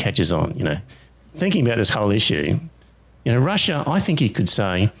see if it catches on. Thinking about this whole issue, Russia, I think you could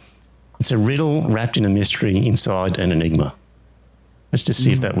say it's a riddle wrapped in a mystery inside an enigma. Let's just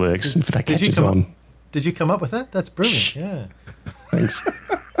see if that works, if that catches on. Did you come up with that? That's brilliant. Yeah. Thanks.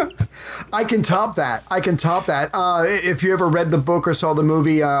 I can top that. If you ever read the book or saw the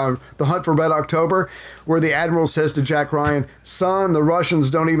movie The Hunt for Red October, where the Admiral says to Jack Ryan, "Son, the Russians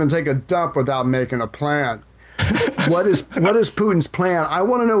don't even take a dump without making a plan." What is Putin's plan? I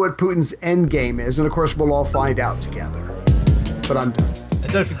want to know what Putin's end game is, and of course we'll all find out together. But I'm done.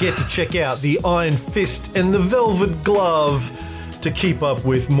 And don't forget to check out the Iron Fist and the Velvet Glove to keep up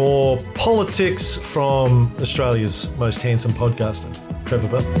with more politics from Australia's most handsome podcaster, Trevor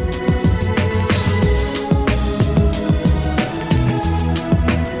Bell.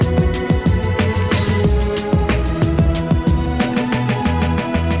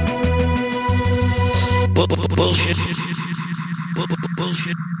 Bullshit. Bullshit.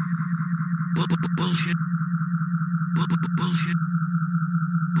 Bullshit. Bullshit. Bullshit. Bullshit.